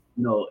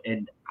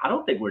 and I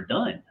don't think we're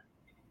done.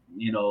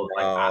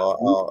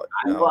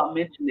 I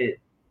mentioned it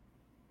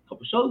a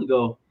couple shows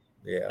ago.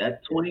 Yeah,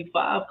 that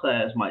 25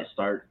 class might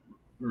start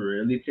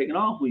really taking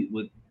off with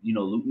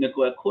Luke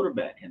Nickel at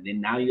quarterback, and then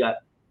now you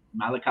got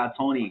Malachi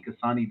Tony and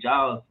Kasani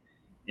Giles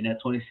in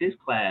that 26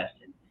 class.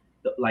 And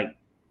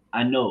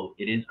I know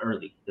it is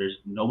early. There's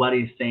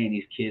nobody saying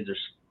these kids are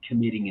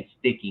committing and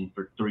sticking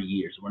for 3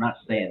 years. We're not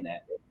saying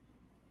that,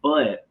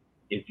 but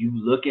if you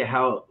look at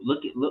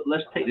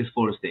let's take this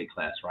Florida State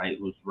class, right? It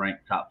was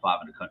ranked top 5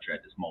 in the country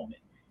at this moment.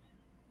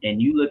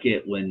 And you look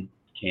at when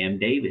Cam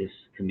Davis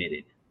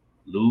committed,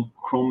 Luke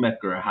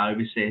Kromecker, however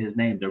you say his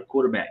name, their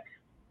quarterback.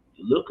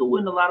 Look at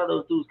when a lot of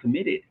those dudes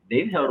committed.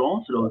 They've held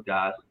on to those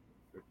guys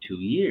for 2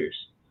 years,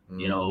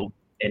 and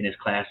this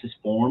class is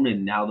formed.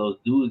 And now those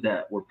dudes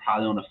that were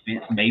probably on the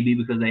fence, maybe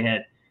because they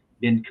had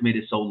been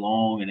committed so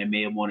long and they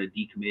may have wanted to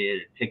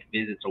decommit or take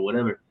visits or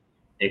whatever,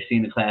 they've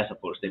seen the class,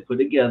 of course, they put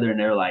together and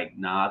they're like,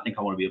 nah, I think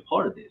I want to be a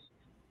part of this.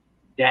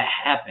 That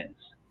happens.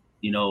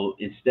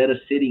 Instead of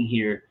sitting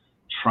here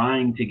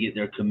trying to get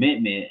their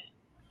commitment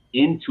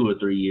in 2 or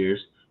 3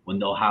 years when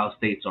the Ohio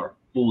States are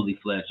fully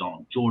fledged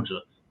on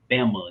Georgia,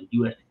 Bama, and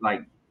US,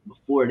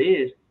 before it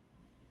is,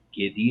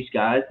 get these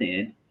guys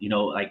in,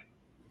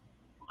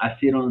 I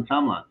see it on the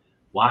timeline.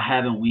 Why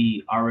haven't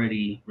we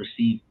already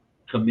received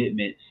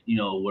commitments,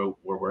 where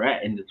we're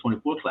at in the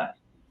 24 class?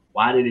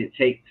 Why did it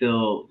take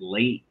till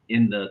late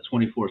in the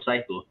 24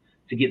 cycle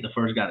to get the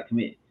first guy to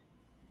commit?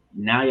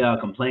 Now y'all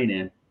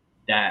complaining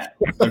that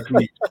they're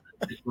committing.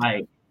 It's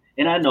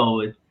and I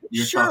know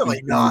you're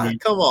surely not.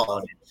 Come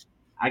on,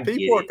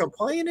 people are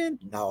complaining.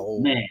 No,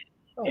 man,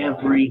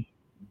 every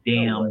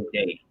damn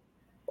day.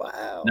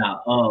 Wow.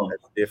 Now,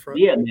 that's different.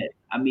 Yeah, man.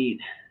 I mean,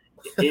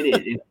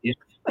 it is.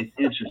 It's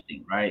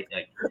interesting, right?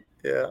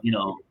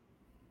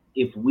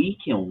 If we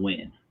can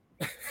win.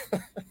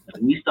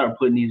 We start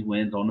putting these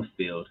wins on the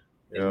field,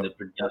 and the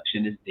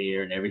production is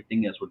there, and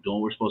everything else, we're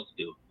doing what we're supposed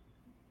to do.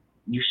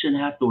 You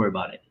shouldn't have to worry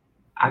about it.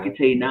 I can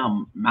tell you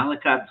now,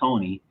 Malachi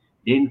Tony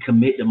didn't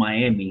commit to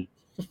Miami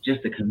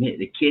just to commit.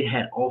 The kid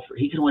had offers.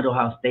 He could have went to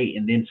Ohio State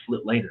and then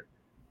flip later.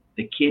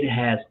 The kid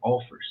has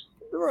offers.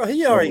 Well,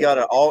 he already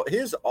got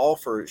his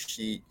offer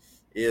sheet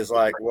is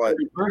like what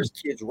there's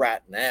kids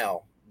right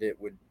now that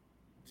would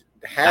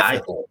half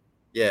of that.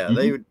 Yeah,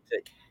 they would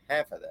take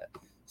half of that.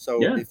 So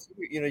if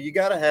you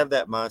got to have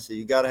that mindset,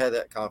 you got to have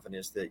that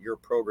confidence that your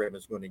program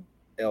is going to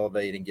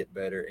elevate and get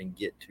better and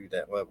get to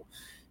that level.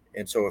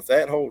 And so if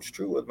that holds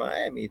true with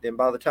Miami, then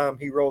by the time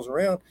he rolls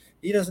around,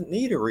 he doesn't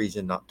need a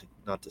reason not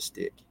to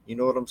stick. You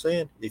know what I'm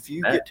saying? If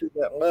you get to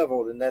that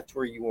level, then that's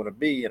where you want to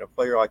be, and a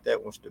player like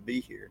that wants to be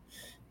here.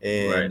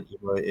 And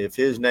if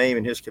his name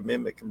and his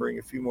commitment can bring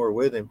a few more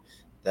with him,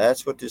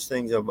 that's what this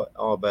thing's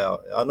all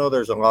about. I know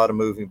there's a lot of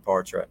moving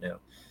parts right now.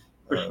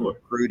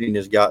 Recruiting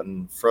has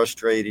gotten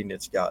frustrating.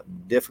 It's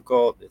gotten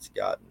difficult. It's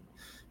gotten,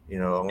 a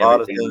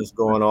lot of things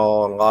going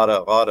on. A lot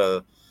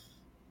of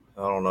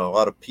I don't know, a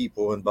lot of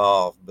people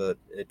involved, but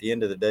at the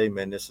end of the day,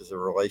 man, this is a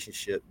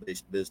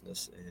relationship-based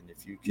business, and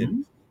if you can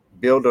Mm-hmm.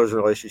 build those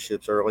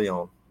relationships early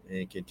on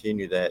and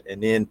continue that,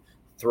 and then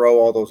throw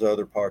all those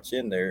other parts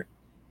in there,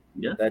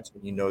 Yeah. that's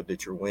when you know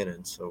that you're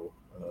winning. So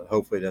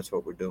hopefully that's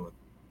what we're doing.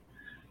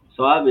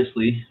 So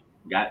obviously,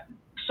 got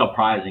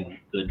surprising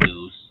good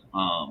news.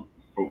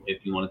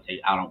 If you want to take,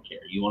 I don't care.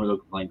 You want to go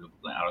complain, go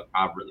complain.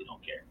 I really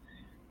don't care.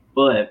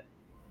 But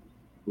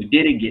we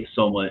didn't get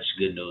so much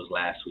good news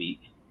last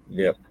week with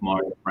Yep.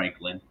 Kamari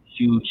Franklin.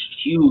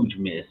 Huge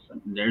miss.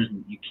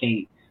 You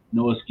can't,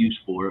 no excuse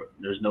for it.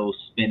 There's no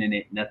spinning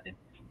it, nothing.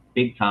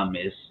 Big time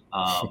miss.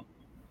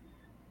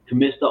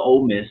 Commits to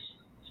Ole Miss,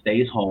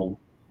 stays home.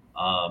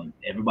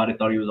 Everybody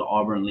thought he was an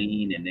Auburn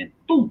lean, and then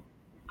boom,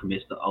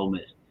 commits to Ole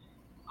Miss.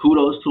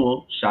 Kudos to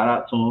him. Shout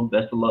out to him.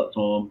 Best of luck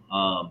to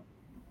him.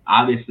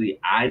 Obviously,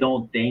 I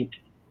don't think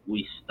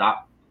we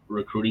stop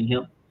recruiting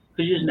him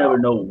because you just never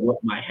know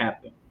what might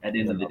happen at the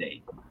end of the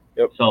day.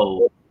 Yep.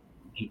 So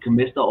he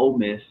commits to Ole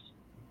Miss.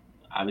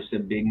 Obviously,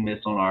 a big miss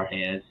on our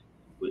hands.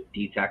 With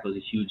D tackles, a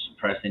huge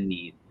pressing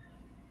need.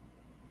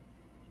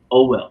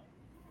 Oh well,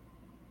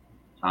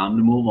 time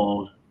to move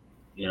on.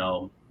 You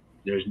know,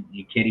 there's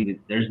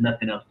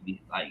nothing else to be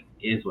like.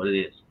 It is what it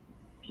is.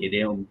 Okay, they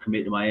don't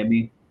commit to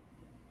Miami.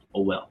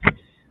 Oh well.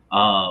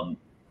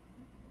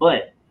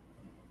 But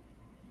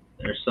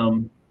there's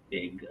some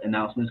big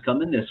announcements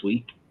coming this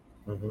week.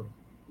 Mm-hmm.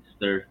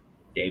 Mr.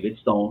 David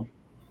Stone,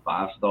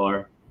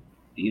 5-star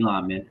D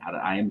lineman out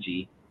of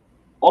IMG.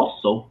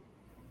 Also,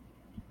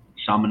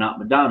 Chaminade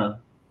Madonna,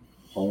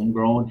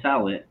 homegrown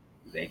talent,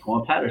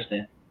 Zaquan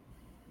Patterson,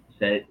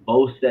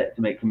 both set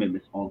to make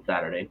commitments on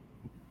Saturday.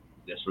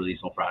 This release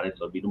on Friday,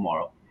 so it'll be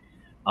tomorrow.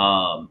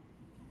 I'm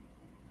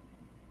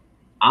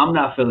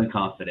not feeling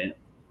confident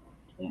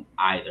on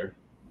either.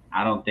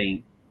 I don't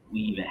think we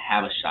even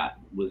have a shot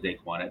with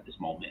Zaquan at this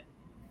moment.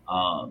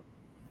 How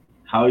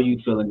are you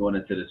feeling going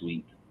into this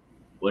week?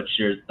 What's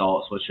your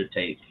thoughts? What's your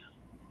take?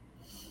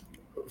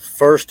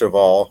 First of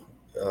all,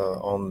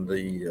 on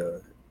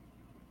the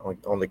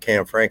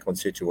Cam Franklin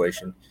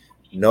situation,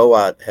 no,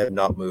 I have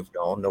not moved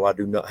on. No, I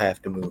do not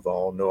have to move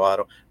on. No, I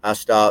don't. I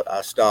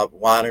stopped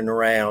whining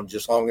around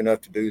just long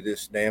enough to do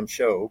this damn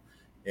show.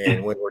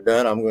 And when we're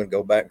done, I'm going to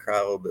go back and cry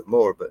a little bit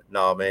more. But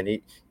no, man,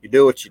 you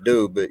do what you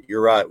do. But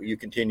you're right. You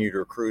continue to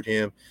recruit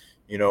him,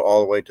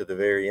 all the way to the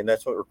very end.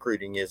 That's what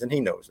recruiting is, and he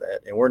knows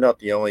that. And we're not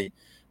the only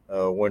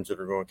ones that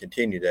are going to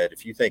continue that.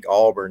 If you think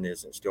Auburn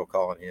isn't still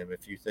calling him,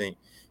 if you think,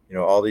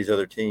 all these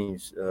other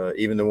teams,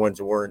 even the ones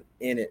that weren't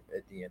in it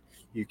at the end,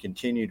 you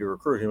continue to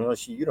recruit him.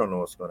 Unless you don't know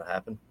what's going to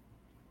happen.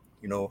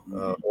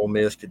 Ole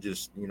Miss could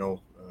just,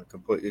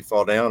 completely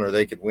fall down, or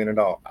they could win it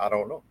all. I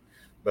don't know.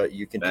 But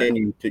you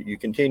continue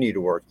to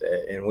work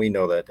that, and we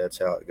know that that's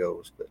how it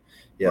goes. But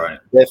yeah, right.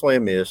 Definitely a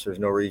miss. There's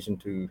no reason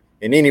to,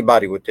 and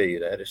anybody would tell you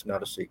that. It's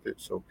not a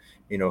secret. So,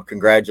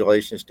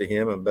 congratulations to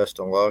him and best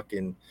of luck,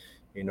 and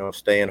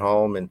staying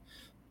home. And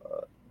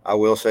I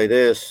will say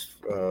this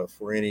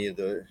for any of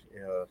the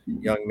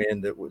young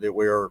men that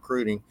we are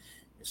recruiting,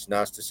 it's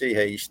nice to see.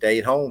 Hey, he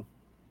stayed home,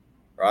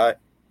 right?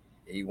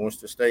 He wants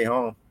to stay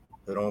home,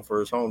 put on for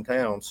his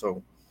hometown.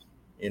 So,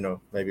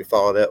 maybe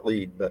follow that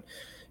lead. But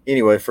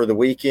anyway, for the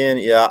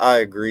weekend, yeah, I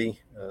agree.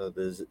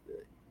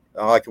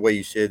 I like the way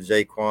you said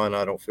Zaquan.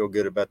 I don't feel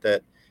good about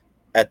that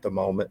at the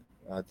moment.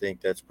 I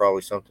think that's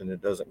probably something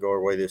that doesn't go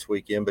our way this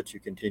weekend, but you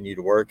continue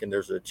to work, and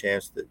there's a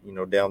chance that,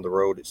 down the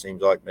road, it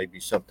seems like maybe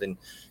something,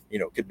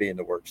 could be in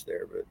the works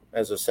there. But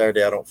as of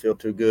Saturday, I don't feel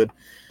too good.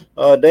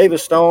 David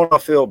Stone, I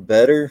feel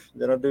better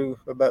than I do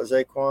about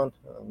Zaquan.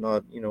 I'm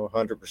not,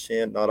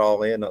 100%, not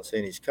all in, not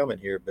saying he's coming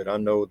here, but I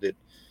know that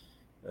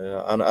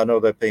I know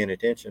they're paying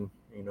attention.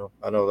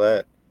 I know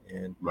that.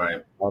 And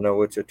right. I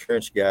know it's a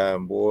trench guy,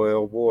 and boy,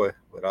 oh boy,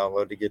 would I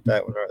love to get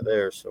that one right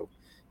there. So,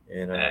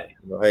 and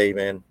hey,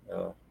 man,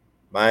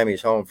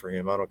 Miami's home for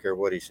him. I don't care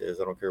what he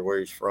says. I don't care where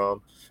he's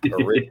from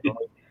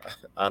originally.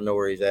 I know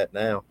where he's at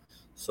now.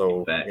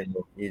 So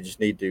you just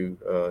need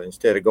to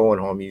instead of going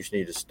home, you just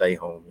need to stay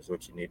home. Is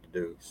what you need to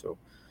do. So,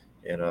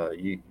 and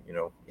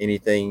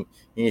anything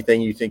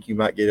you think you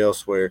might get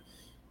elsewhere,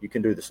 you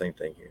can do the same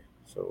thing here.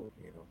 So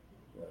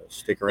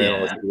stick around.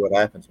 Yeah. Let's see what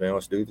happens, man.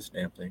 Let's do this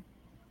damn thing.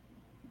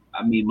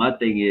 I mean, my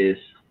thing is,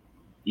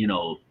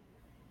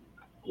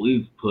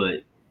 we've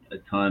put a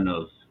ton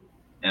of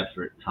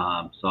effort,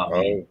 time. So I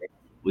mean,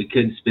 we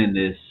couldn't spend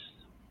this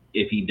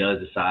if he does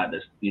decide to,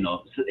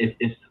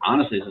 it's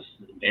honestly it's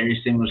a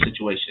very similar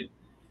situation.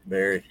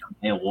 Very.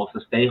 And wants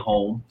to stay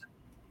home,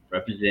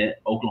 represent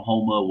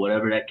Oklahoma,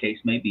 whatever that case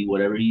may be,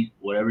 whatever he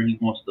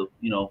wants to,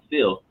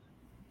 feel.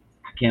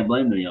 I can't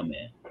blame the young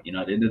man. At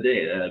the end of the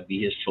day, that'd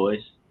be his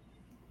choice.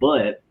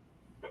 But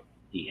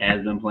he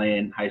has been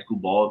playing high school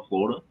ball in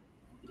Florida.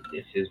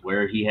 This is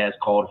where he has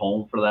called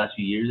home for the last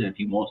few years, and if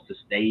he wants to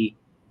stay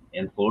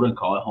in Florida and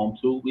call it home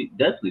too, we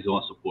definitely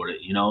want to support it.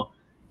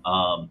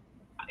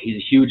 He's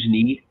a huge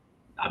need.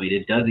 I mean,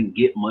 it doesn't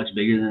get much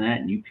bigger than that.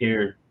 And you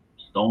pair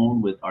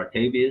Stone with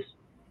Artavius,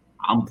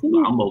 I'm okay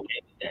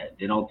with that.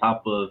 Then on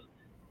top of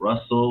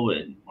Russell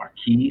and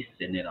Marquise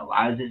and then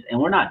Elijah, and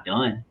we're not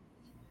done.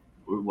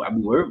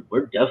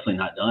 We're definitely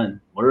not done.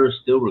 We're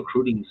still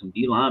recruiting some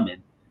D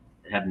linemen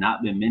that have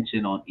not been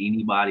mentioned on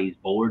anybody's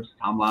boards,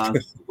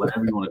 timelines,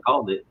 whatever you want to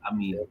call it. I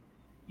mean,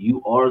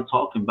 you are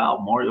talking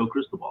about Mario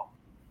Cristobal.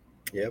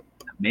 Yep.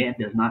 The man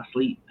does not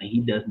sleep, and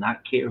he does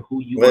not care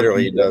who you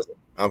Literally, he doesn't.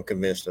 I'm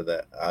convinced of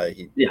that.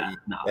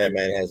 No. That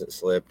man hasn't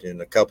slept in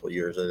a couple of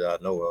years that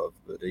I know of,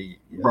 but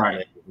right.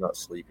 Man does not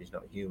sleep. He's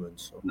not human.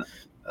 So, No,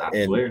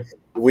 I swear.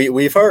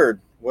 We've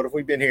heard. What have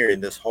we been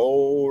hearing this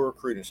whole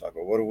recruiting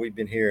cycle? What have we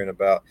been hearing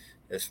about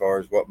as far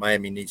as what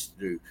Miami needs to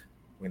do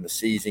when the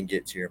season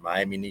gets here?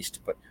 Miami needs to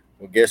put.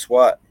 Well, guess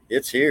what?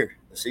 It's here.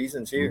 The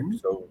season's here. Mm-hmm.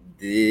 So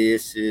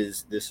this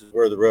is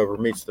where the rubber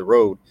meets the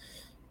road.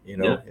 You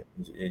know,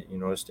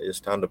 it's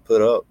time to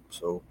put up.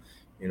 So,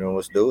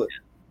 let's do it.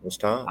 It's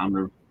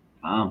time.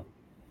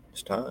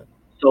 It's time.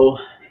 So,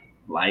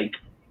 like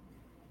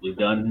we've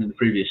done in the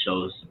previous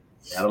shows,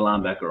 we had a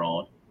linebacker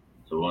on.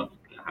 So we want to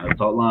kind of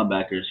talk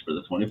linebackers for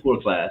the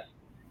 24 class.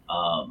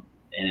 And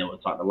then we'll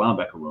talk the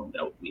linebacker room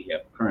that we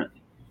have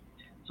currently.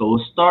 So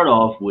we'll start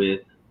off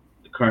with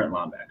the current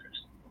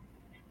linebackers.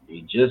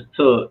 We just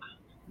took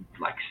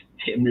like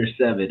 10 or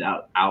 7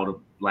 out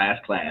of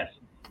last class.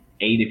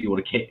 8 if you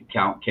want to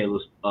count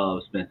Caleb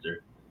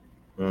Spencer.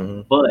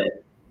 Mm-hmm.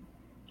 But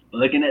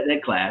looking at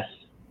that class,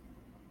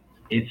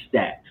 it's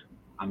stacked.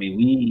 I mean,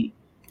 we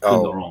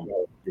couldn't go wrong.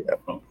 Yeah.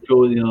 From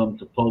Trillium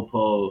to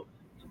Popo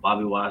to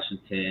Bobby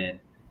Washington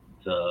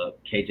to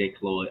KJ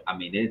Cloyd. I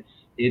mean,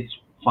 it's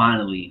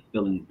finally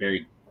feeling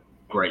very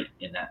great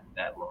in that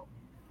room.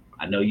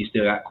 I know you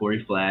still got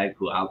Corey Flagg,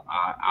 who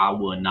I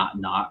will not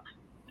knock.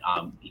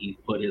 He's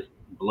put his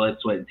blood,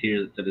 sweat, and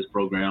tears into this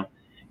program.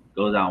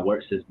 Goes out and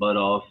works his butt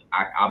off.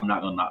 I'm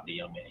not gonna knock the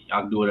young man.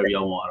 Y'all can do whatever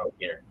y'all want. I don't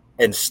care.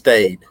 And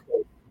stayed.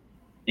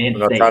 I'm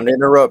not trying to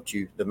interrupt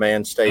you. The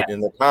man stayed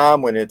in the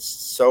time when it's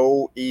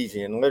so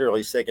easy and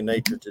literally second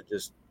nature to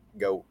just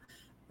go.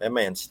 That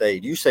man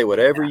stayed. You say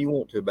whatever you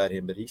want to about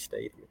him, but he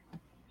stayed here.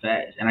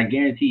 Facts. And I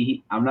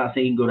guarantee I'm not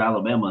saying he can go to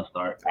Alabama and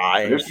start.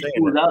 There's some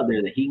schools out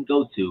there that he can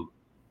go to,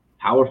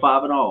 Power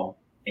 5 and all,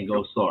 and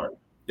go start.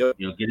 Yep.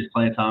 Get his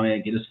playing time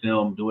in, get his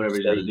film, do whatever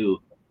he got to do.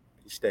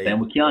 Same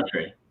with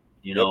Keontre.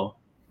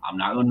 I'm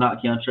not going to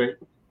knock Keontre.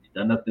 He's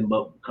done nothing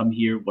but come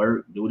here,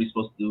 work, do what he's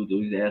supposed to do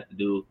what he's asked to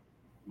do,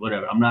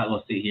 whatever. I'm not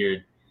going to sit here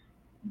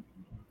and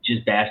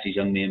just bash these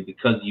young men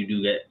because you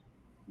do get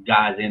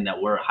guys in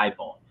that we're hype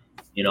on,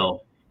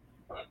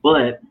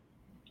 But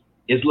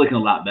it's looking a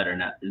lot better in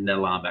that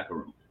linebacker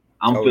room.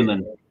 I'm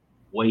feeling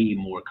way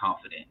more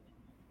confident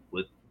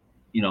with,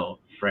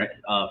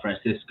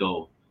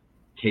 Francisco,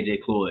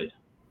 KJ Cloyd,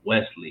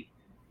 Wesley,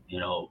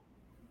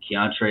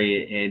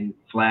 Keontre and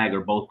Flagg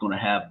are both going to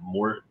have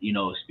more,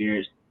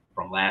 experience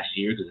from last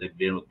year because they've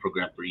been with the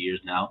program 3 years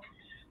now.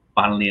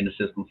 Finally in the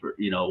system for,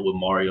 with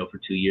Mario for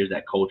 2 years,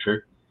 that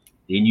culture.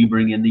 Then you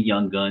bring in the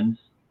young guns.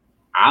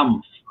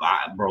 I'm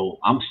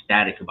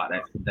static about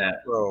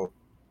that room.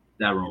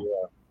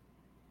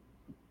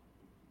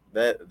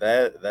 Yeah.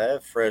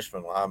 That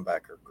freshman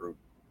linebacker group,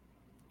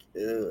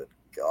 good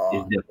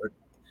God.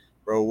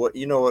 Bro, what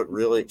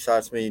really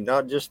excites me,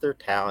 not just their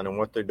talent and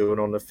what they're doing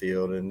on the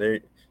field, and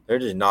they're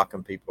just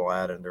knocking people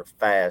out, and they're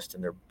fast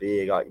and they're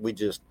big. Like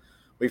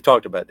we've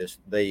talked about this.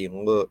 They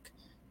look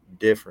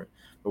different.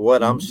 But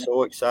what I'm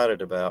so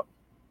excited about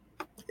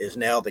is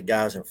now the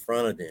guys in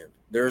front of them.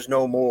 There's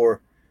no more,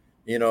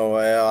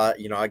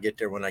 I get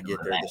there when I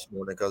get there this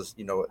morning because,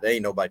 there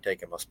ain't nobody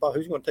taking my spot.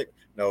 Who's going to take it?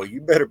 No, you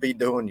better be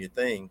doing your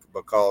thing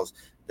because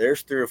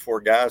there's 3 or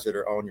 4 guys that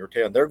are on your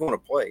tail. They're going to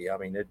play. I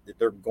mean,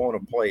 they're going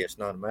to play. It's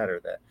not a matter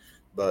of that.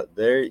 But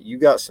you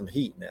got some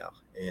heat now,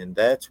 and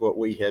that's what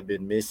we have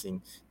been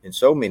missing in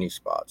so many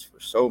spots for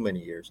so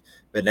many years.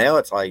 But now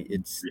it's like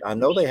I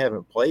know they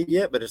haven't played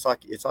yet, but it's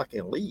like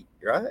elite,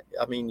 right?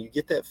 I mean, you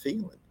get that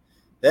feeling.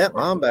 That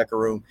linebacker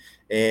room,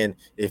 and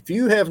if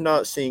you have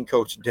not seen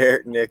Coach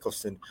Derek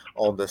Nicholson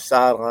on the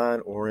sideline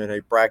or in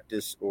a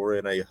practice or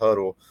in a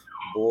huddle,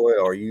 boy,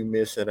 are you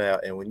missing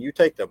out. And when you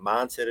take the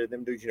mindset of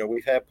them dudes,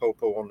 we've had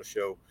Popo on the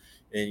show,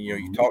 and,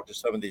 you talk to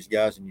some of these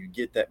guys and you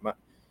get that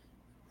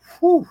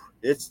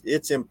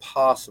it's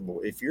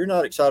impossible. If you're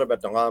not excited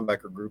about the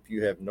linebacker group,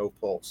 you have no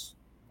pulse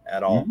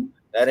at all. Mm-hmm.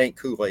 That ain't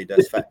Kool-Aid.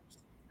 That's facts.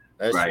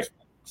 That's right. Just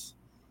facts.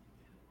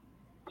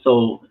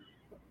 So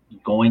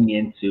going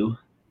into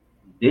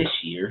this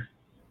year,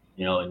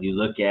 and you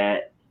look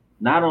at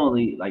not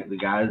only like the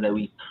guys that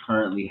we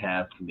currently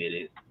have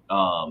committed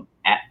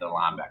at the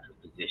linebacker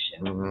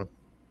position,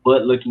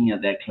 but looking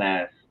at that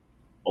class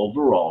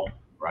overall,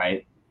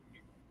 right?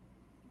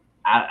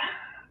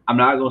 I'm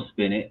not going to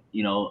spin it.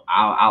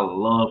 I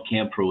love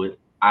Cam Pruitt.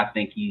 I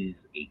think he's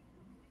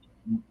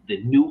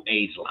the new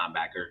age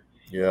linebacker.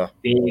 Yeah.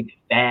 Big,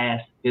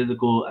 fast,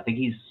 physical. I think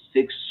he's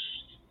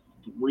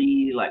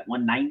 6'3", like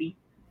 190,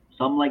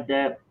 something like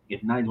that.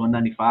 If not, he's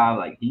 195.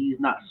 Like, he's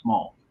not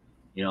small.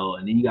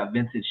 And then you got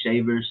Vincent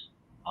Shavers,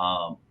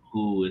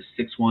 who is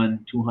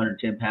 6'1",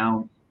 210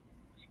 pounds.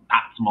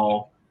 Not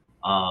small.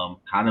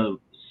 Kind of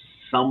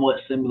somewhat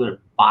similar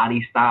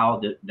body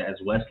style as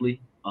Wesley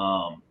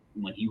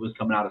when he was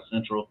coming out of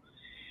Central.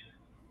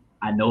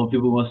 I know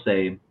people will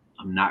say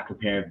I'm not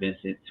comparing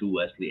Vincent to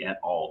Wesley at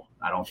all.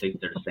 I don't think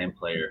they're the same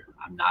player.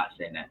 I'm not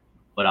saying that.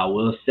 But I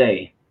will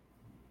say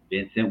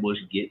Vincent will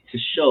get to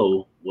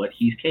show what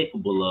he's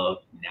capable of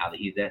now that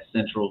he's at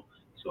Central.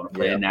 He's going to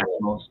play a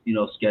national,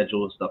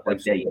 schedule and stuff like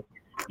that.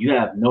 You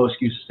have no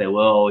excuse to say,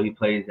 well, he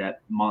plays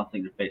at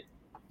Monsignor Face.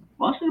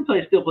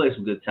 Monsignor still plays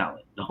some good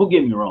talent. Don't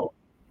get me wrong.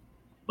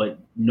 But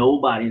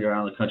nobody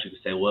around the country can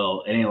say,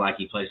 well, it ain't like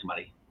he plays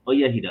somebody. Oh,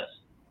 yeah, he does.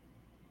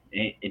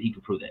 And he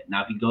can prove that.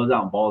 Now, if he goes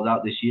out and balls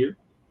out this year,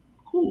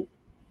 cool.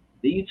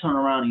 Then you turn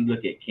around and you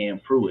look at Cam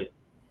Pruitt,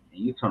 and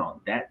you turn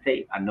on that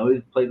tape. I know he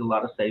plays a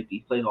lot of safety. He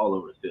plays all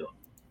over the field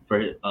for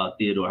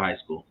Theodore High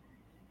School.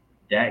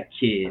 That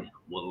kid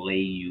will lay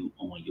you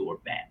on your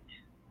back.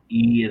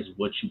 He is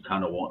what you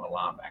kind of want in a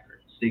linebacker.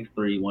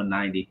 6'3",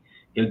 190.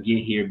 He'll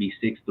get here, be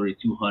 6'3",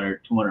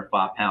 200,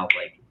 205 pounds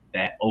like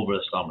that over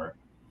the summer.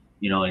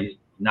 He's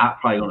not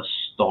probably going to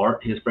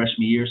start his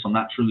freshman year, so I'm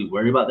not truly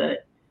worried about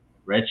that.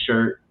 Red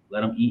shirt,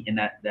 let him eat in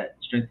that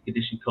strength and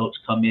conditioning coach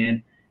come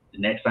in. The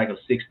next cycle,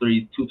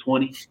 6'3",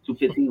 220,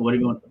 215, what are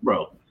you going to –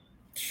 bro,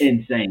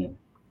 insane.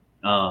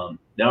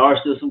 There are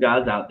still some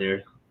guys out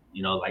there,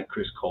 like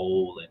Chris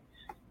Cole and,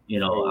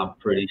 I'm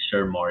pretty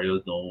sure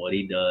Mario's doing what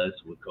he does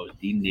with Coach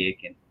D. Nick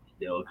and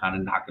still kind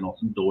of knocking on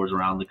some doors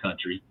around the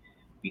country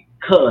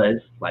because,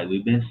 like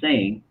we've been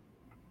saying,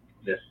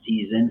 the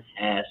season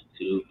has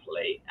to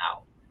play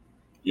out.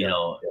 You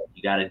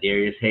got a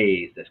Darius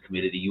Hayes that's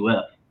committed to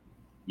UF.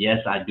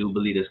 Yes, I do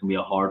believe there's going to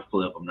be a hard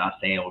flip. I'm not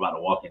saying we're about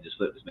to walk in and just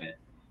flip this man.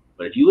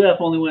 But if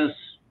UF only wins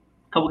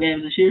a couple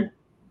games this year,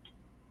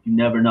 you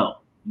never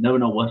know. You never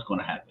know what's going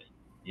to happen,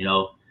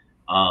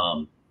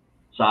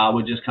 So I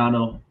would just kind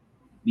of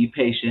be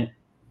patient.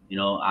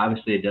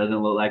 Obviously it doesn't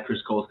look like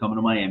Chris Cole's coming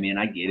to Miami, and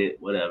I get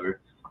it, whatever.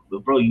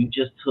 But, bro, you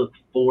just took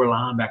 4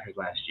 linebackers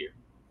last year.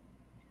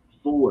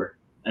 4.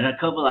 And a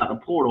couple out the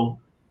portal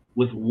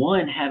with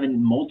one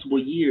having multiple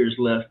years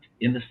left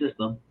in the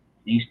system, and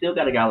you still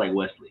got a guy like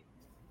Wesley.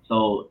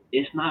 So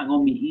it's not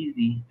going to be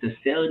easy to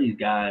sell these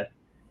guys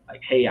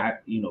like, hey,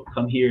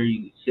 come here,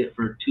 you sit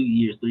for 2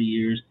 years, 3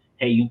 years.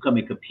 Hey, you come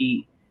and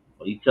compete.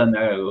 Well, you tell me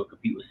I got to go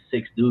compete with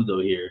 6 dudes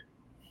over here.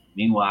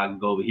 Meanwhile, I can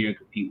go over here and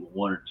compete with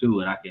 1 or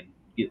 2, and I can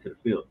get to the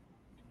field.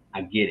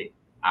 I get it.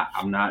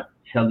 I'm not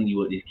telling you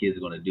what these kids are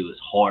going to do. It's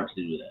hard to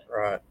do that.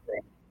 Right.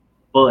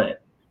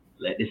 But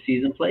let the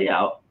season play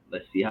out.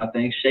 Let's see how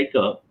things shake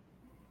up,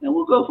 and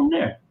we'll go from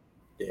there.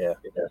 Yeah.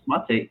 That's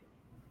my take.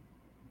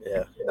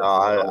 Yeah, no,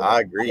 I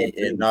agree.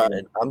 And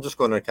I'm just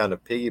going to kind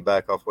of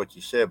piggyback off what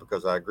you said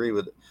because I agree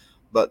with it.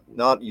 But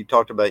you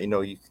talked about, you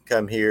can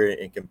come here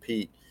and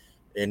compete,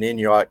 and then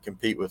you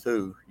compete with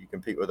who? You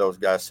compete with those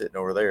guys sitting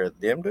over there.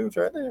 Them dudes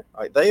right there.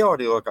 They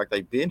already look like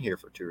they've been here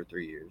for 2 or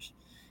 3 years.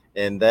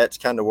 And that's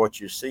kind of what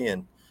you're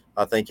seeing.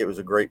 I think it was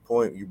a great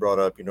point you brought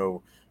up,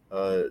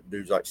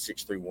 dudes like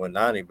 6'3",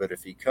 190. But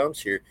if he comes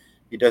here,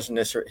 he doesn't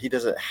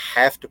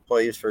have to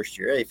play his first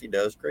year. Hey, if he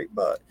does, great,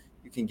 but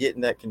you can get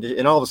in that condition.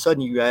 And all of a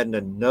sudden you add in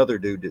another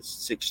dude that's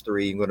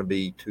 6'3" and going to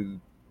be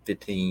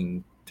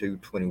 215,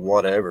 220,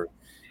 whatever.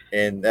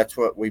 And that's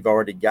what we've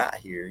already got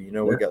here.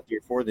 We got 3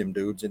 or 4 of them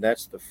dudes, and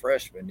that's the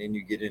freshmen. Then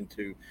you get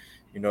into,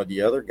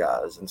 the other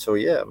guys. And so,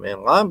 yeah, man,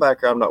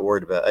 linebacker, I'm not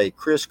worried about. Hey,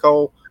 Chris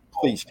Cole,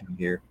 please come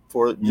here.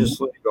 Just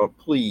let me go.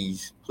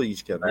 Please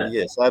come here.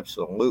 Yes,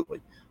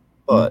 absolutely.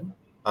 But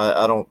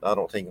I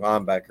don't think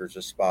linebacker is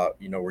a spot,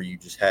 where you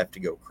just have to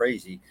go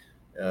crazy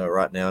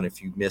right now. And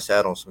if you miss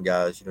out on some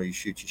guys, you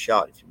shoot your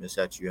shot. If you miss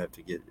out, you have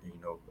to get,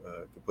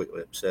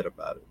 completely upset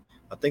about it.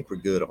 I think we're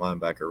good at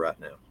linebacker right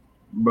now.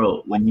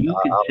 Bro, when you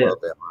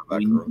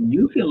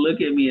you can look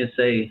at me and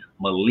say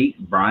Malik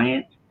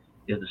Bryant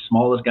is the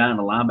smallest guy in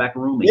the linebacker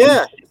room.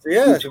 Yeah.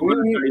 235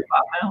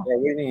 pounds. Yeah,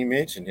 we didn't even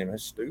mention him.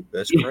 That's stupid.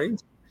 That's crazy.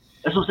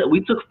 That's what I said.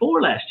 We took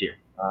 4 last year.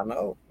 I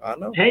know.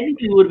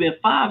 Technically, it would have been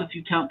 5 if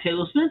you count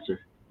Caleb Spencer.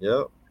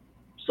 Yep.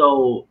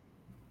 So,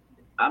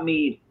 I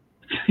mean,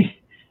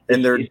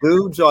 and they're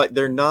dudes like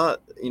they're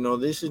not.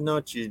 These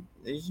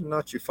are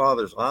not your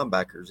father's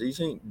linebackers.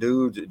 These ain't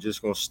dudes that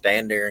just gonna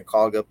stand there and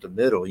clog up the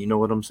middle. You know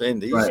what I'm saying?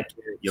 These right.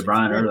 Your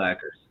Brian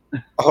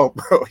Urlachers. Oh,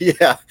 bro,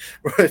 yeah.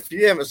 If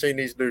you haven't seen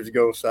these dudes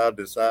go side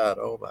to side,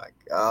 oh my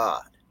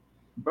God,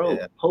 bro,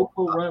 yeah.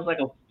 Popo runs like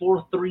a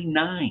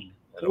 4.39,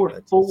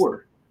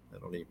 4.4.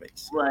 That don't even make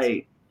sense.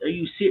 Like, are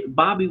you serious?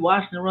 Bobby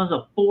Washington runs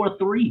a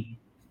 4.3.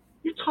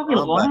 You're talking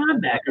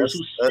linebackers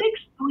who's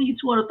 6'3",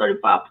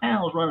 235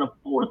 pounds, running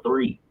a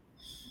 4.3.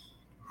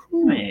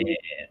 Man,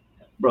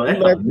 bro,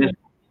 that's a missile.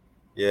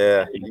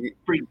 Yeah,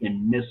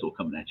 freaking missile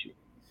coming at you.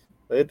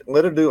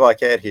 Let a dude like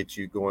that hit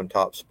you going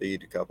top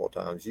speed a couple of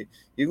times.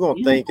 You're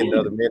gonna think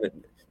another minute.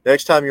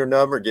 Next time your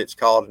number gets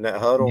called in that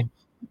huddle.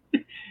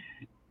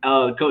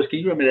 Coach, can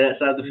you remember that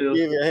side of the field?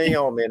 Hang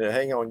on a minute.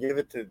 Hang on. Give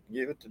it to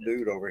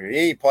dude over here. He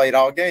ain't played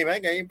all game.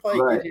 That game played.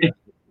 Right. You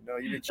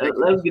been checking.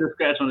 Let's get a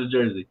scratch on the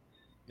jersey.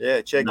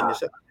 Yeah, checking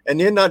yourself, and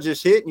then not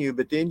just hitting you,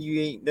 but then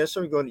you ain't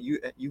necessarily going to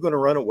you going to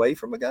run away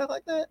from a guy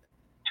like that.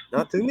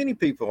 Not too many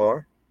people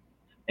are.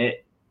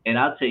 And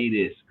I'll tell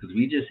you this, because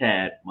we just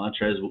had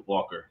Mantrez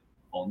Walker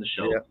on the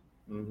show,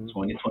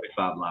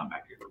 2025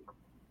 linebacker.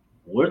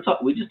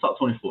 We just talked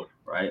 24,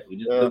 right? We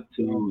just took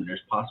 2, and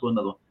there's possible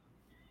another one.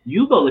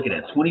 You go look at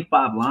that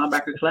 25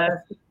 linebacker class.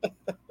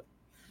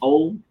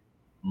 Oh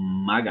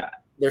my God.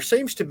 There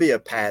seems to be a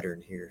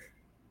pattern here.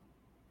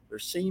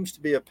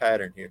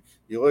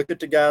 You look at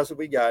the guys that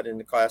we got in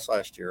the class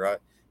last year, right?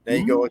 Now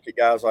you go look at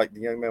guys like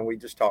the young man we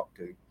just talked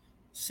to.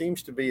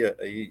 Seems to be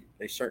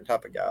a certain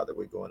type of guy that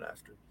we're going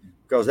after.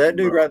 Because that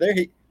dude right there,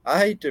 I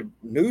hate to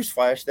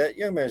newsflash, that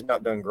young man's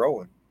not done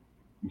growing.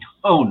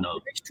 Oh, no.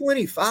 He's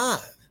 25.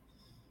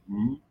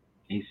 Mm-hmm.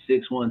 He's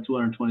 6'1",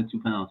 222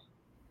 pounds.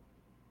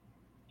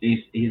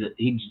 He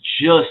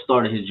just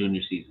started his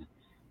junior season.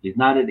 He's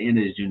not at the end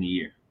of his junior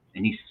year.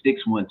 And he's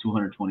 6'1",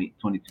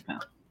 222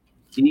 pounds.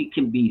 He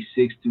can be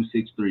 6'2",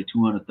 6'3",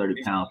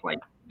 230 pounds like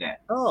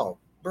that. Oh,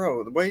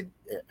 bro, the way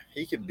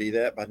he could be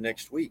that by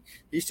next week.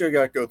 He still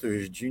got to go through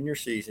his junior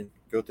season,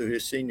 go through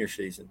his senior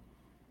season,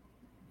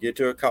 get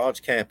to a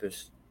college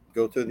campus,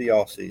 go through the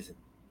off season,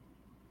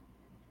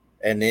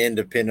 and then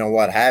depending on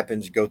what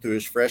happens, go through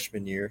his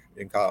freshman year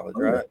in college,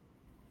 right?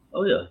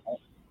 Oh yeah,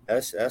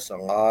 that's a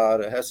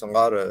lot. That's a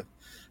lot of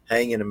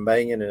hanging and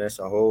banging, and that's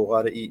a whole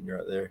lot of eating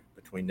right there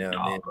between now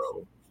and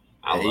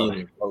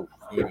then. Bro.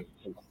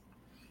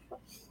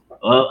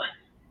 Well,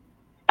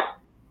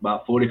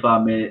 about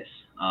 45 minutes.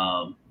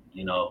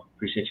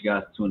 Appreciate you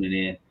guys tuning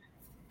in.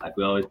 Like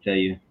we always tell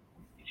you,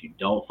 if you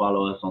don't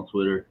follow us on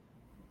Twitter,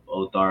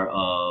 both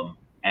our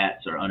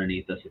ats are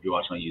underneath us if you're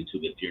watching on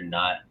YouTube. If you're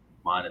not,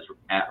 mine is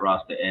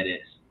 @RostaEdits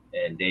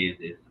and Dave's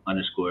is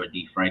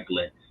 _D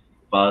Franklin.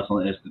 Follow us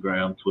on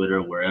Instagram,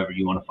 Twitter, wherever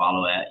you want to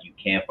follow at. You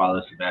can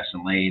follow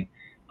Sebastian Lane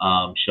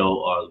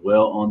show as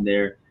well on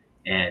there.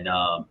 And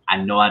I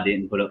know I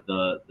didn't put up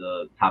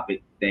the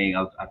topic thing.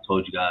 I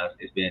told you guys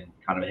it's been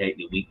kind of a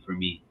hectic week for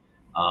me.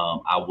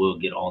 I will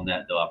get on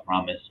that though, I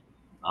promise.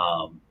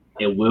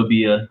 It will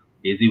be a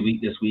busy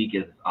week this week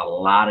as a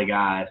lot of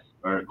guys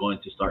are going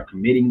to start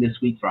committing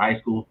this week for high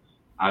school.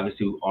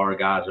 Obviously, our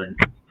guys are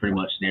pretty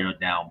much narrowed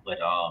down, but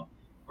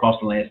across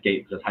the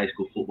landscape because high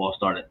school football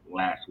started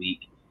last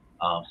week.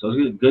 So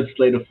it's a good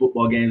slate of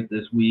football games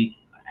this week.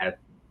 As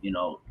you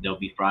know, there'll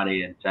be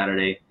Friday and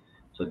Saturday.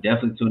 So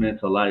definitely tune in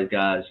to a lot of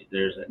guys.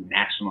 There's a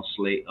national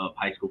slate of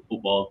high school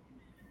football.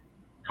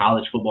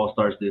 College football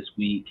starts this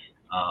week.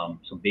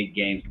 Some big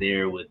games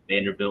there with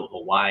Vanderbilt,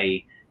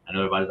 Hawaii. I know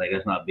everybody's like,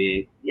 that's not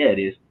big. Yeah, it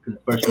is because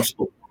the first one's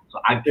football. So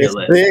I feel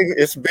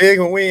it's big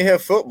when we ain't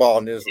have football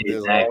in this.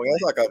 Exactly.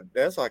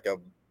 That's like a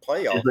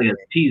playoff. It's like a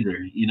teaser,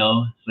 you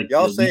know. It's like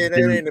y'all saying that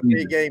ain't a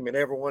big game, and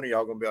every one of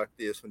y'all gonna be like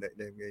this when that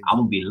damn game. I'm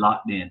gonna be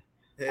locked in.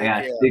 I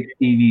got 6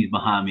 TVs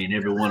behind me, and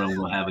every one of them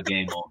gonna have a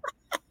game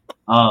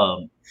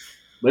on.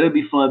 But it'll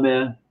be fun,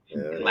 man.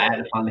 Glad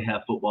to finally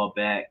have football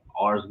back.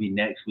 Ours will be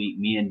next week.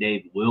 Me and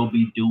Dave will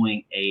be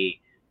doing a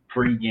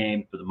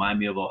pregame for the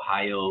Miami of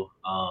Ohio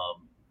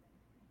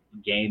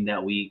game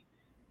that week.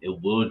 It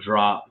will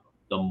drop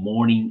the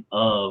morning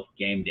of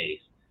game days.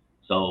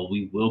 So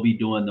we will be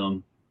doing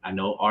them. I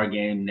know our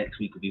game next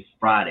week will be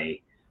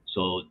Friday.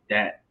 So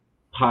that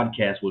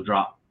podcast will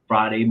drop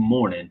Friday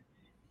morning,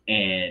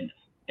 and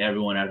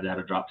everyone after that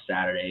will drop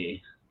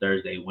Saturday,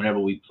 Thursday, whenever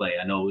we play.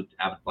 I know we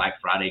have a Black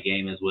Friday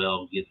game as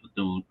well against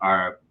Bethune,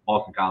 our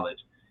Boston College.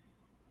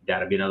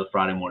 That'll be another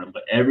Friday morning.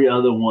 But every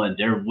other one,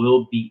 there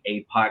will be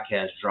a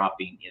podcast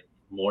dropping in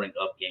the morning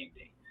of game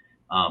day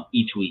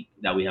each week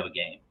that we have a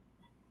game.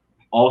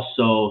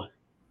 Also,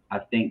 I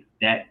think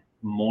that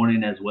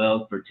morning as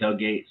well for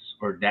tailgates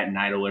or that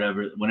night or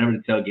whatever, whenever the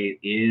tailgate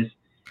is,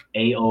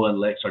 AO and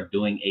Lex are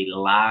doing a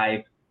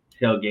live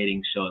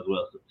tailgating show as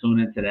well. So tune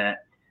into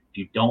that. If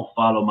you don't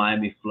follow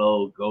Miami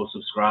Flow, go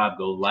subscribe,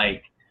 go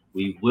like.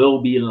 We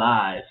will be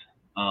live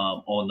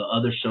on the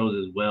other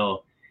shows as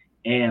well.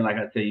 And like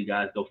I tell you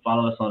guys, go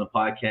follow us on the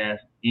podcast,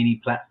 any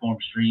platform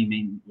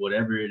streaming,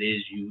 whatever it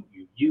is you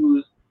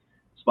use,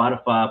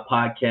 Spotify,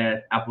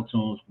 podcast, Apple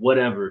Tunes,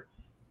 whatever.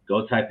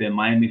 Go type in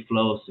Miami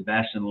Flow,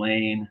 Sebastian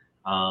Lane,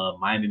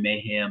 Miami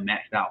Mayhem,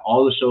 Maxed Out,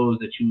 all the shows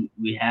that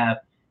we have.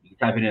 You can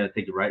type it in and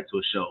take it right to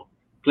a show.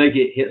 Click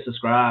it, hit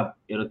subscribe.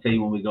 It'll tell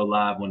you when we go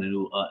live, when a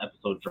new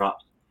episode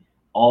drops.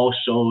 All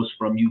shows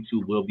from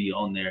YouTube will be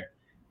on there.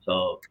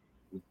 So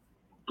we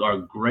are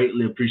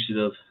greatly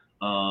appreciative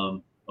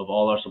of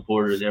all our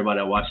supporters, everybody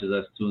that watches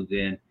us, tunes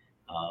in.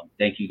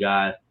 Thank you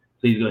guys.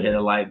 Please go hit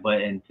the like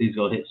button. Please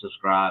go hit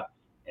subscribe.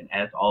 And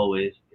as always,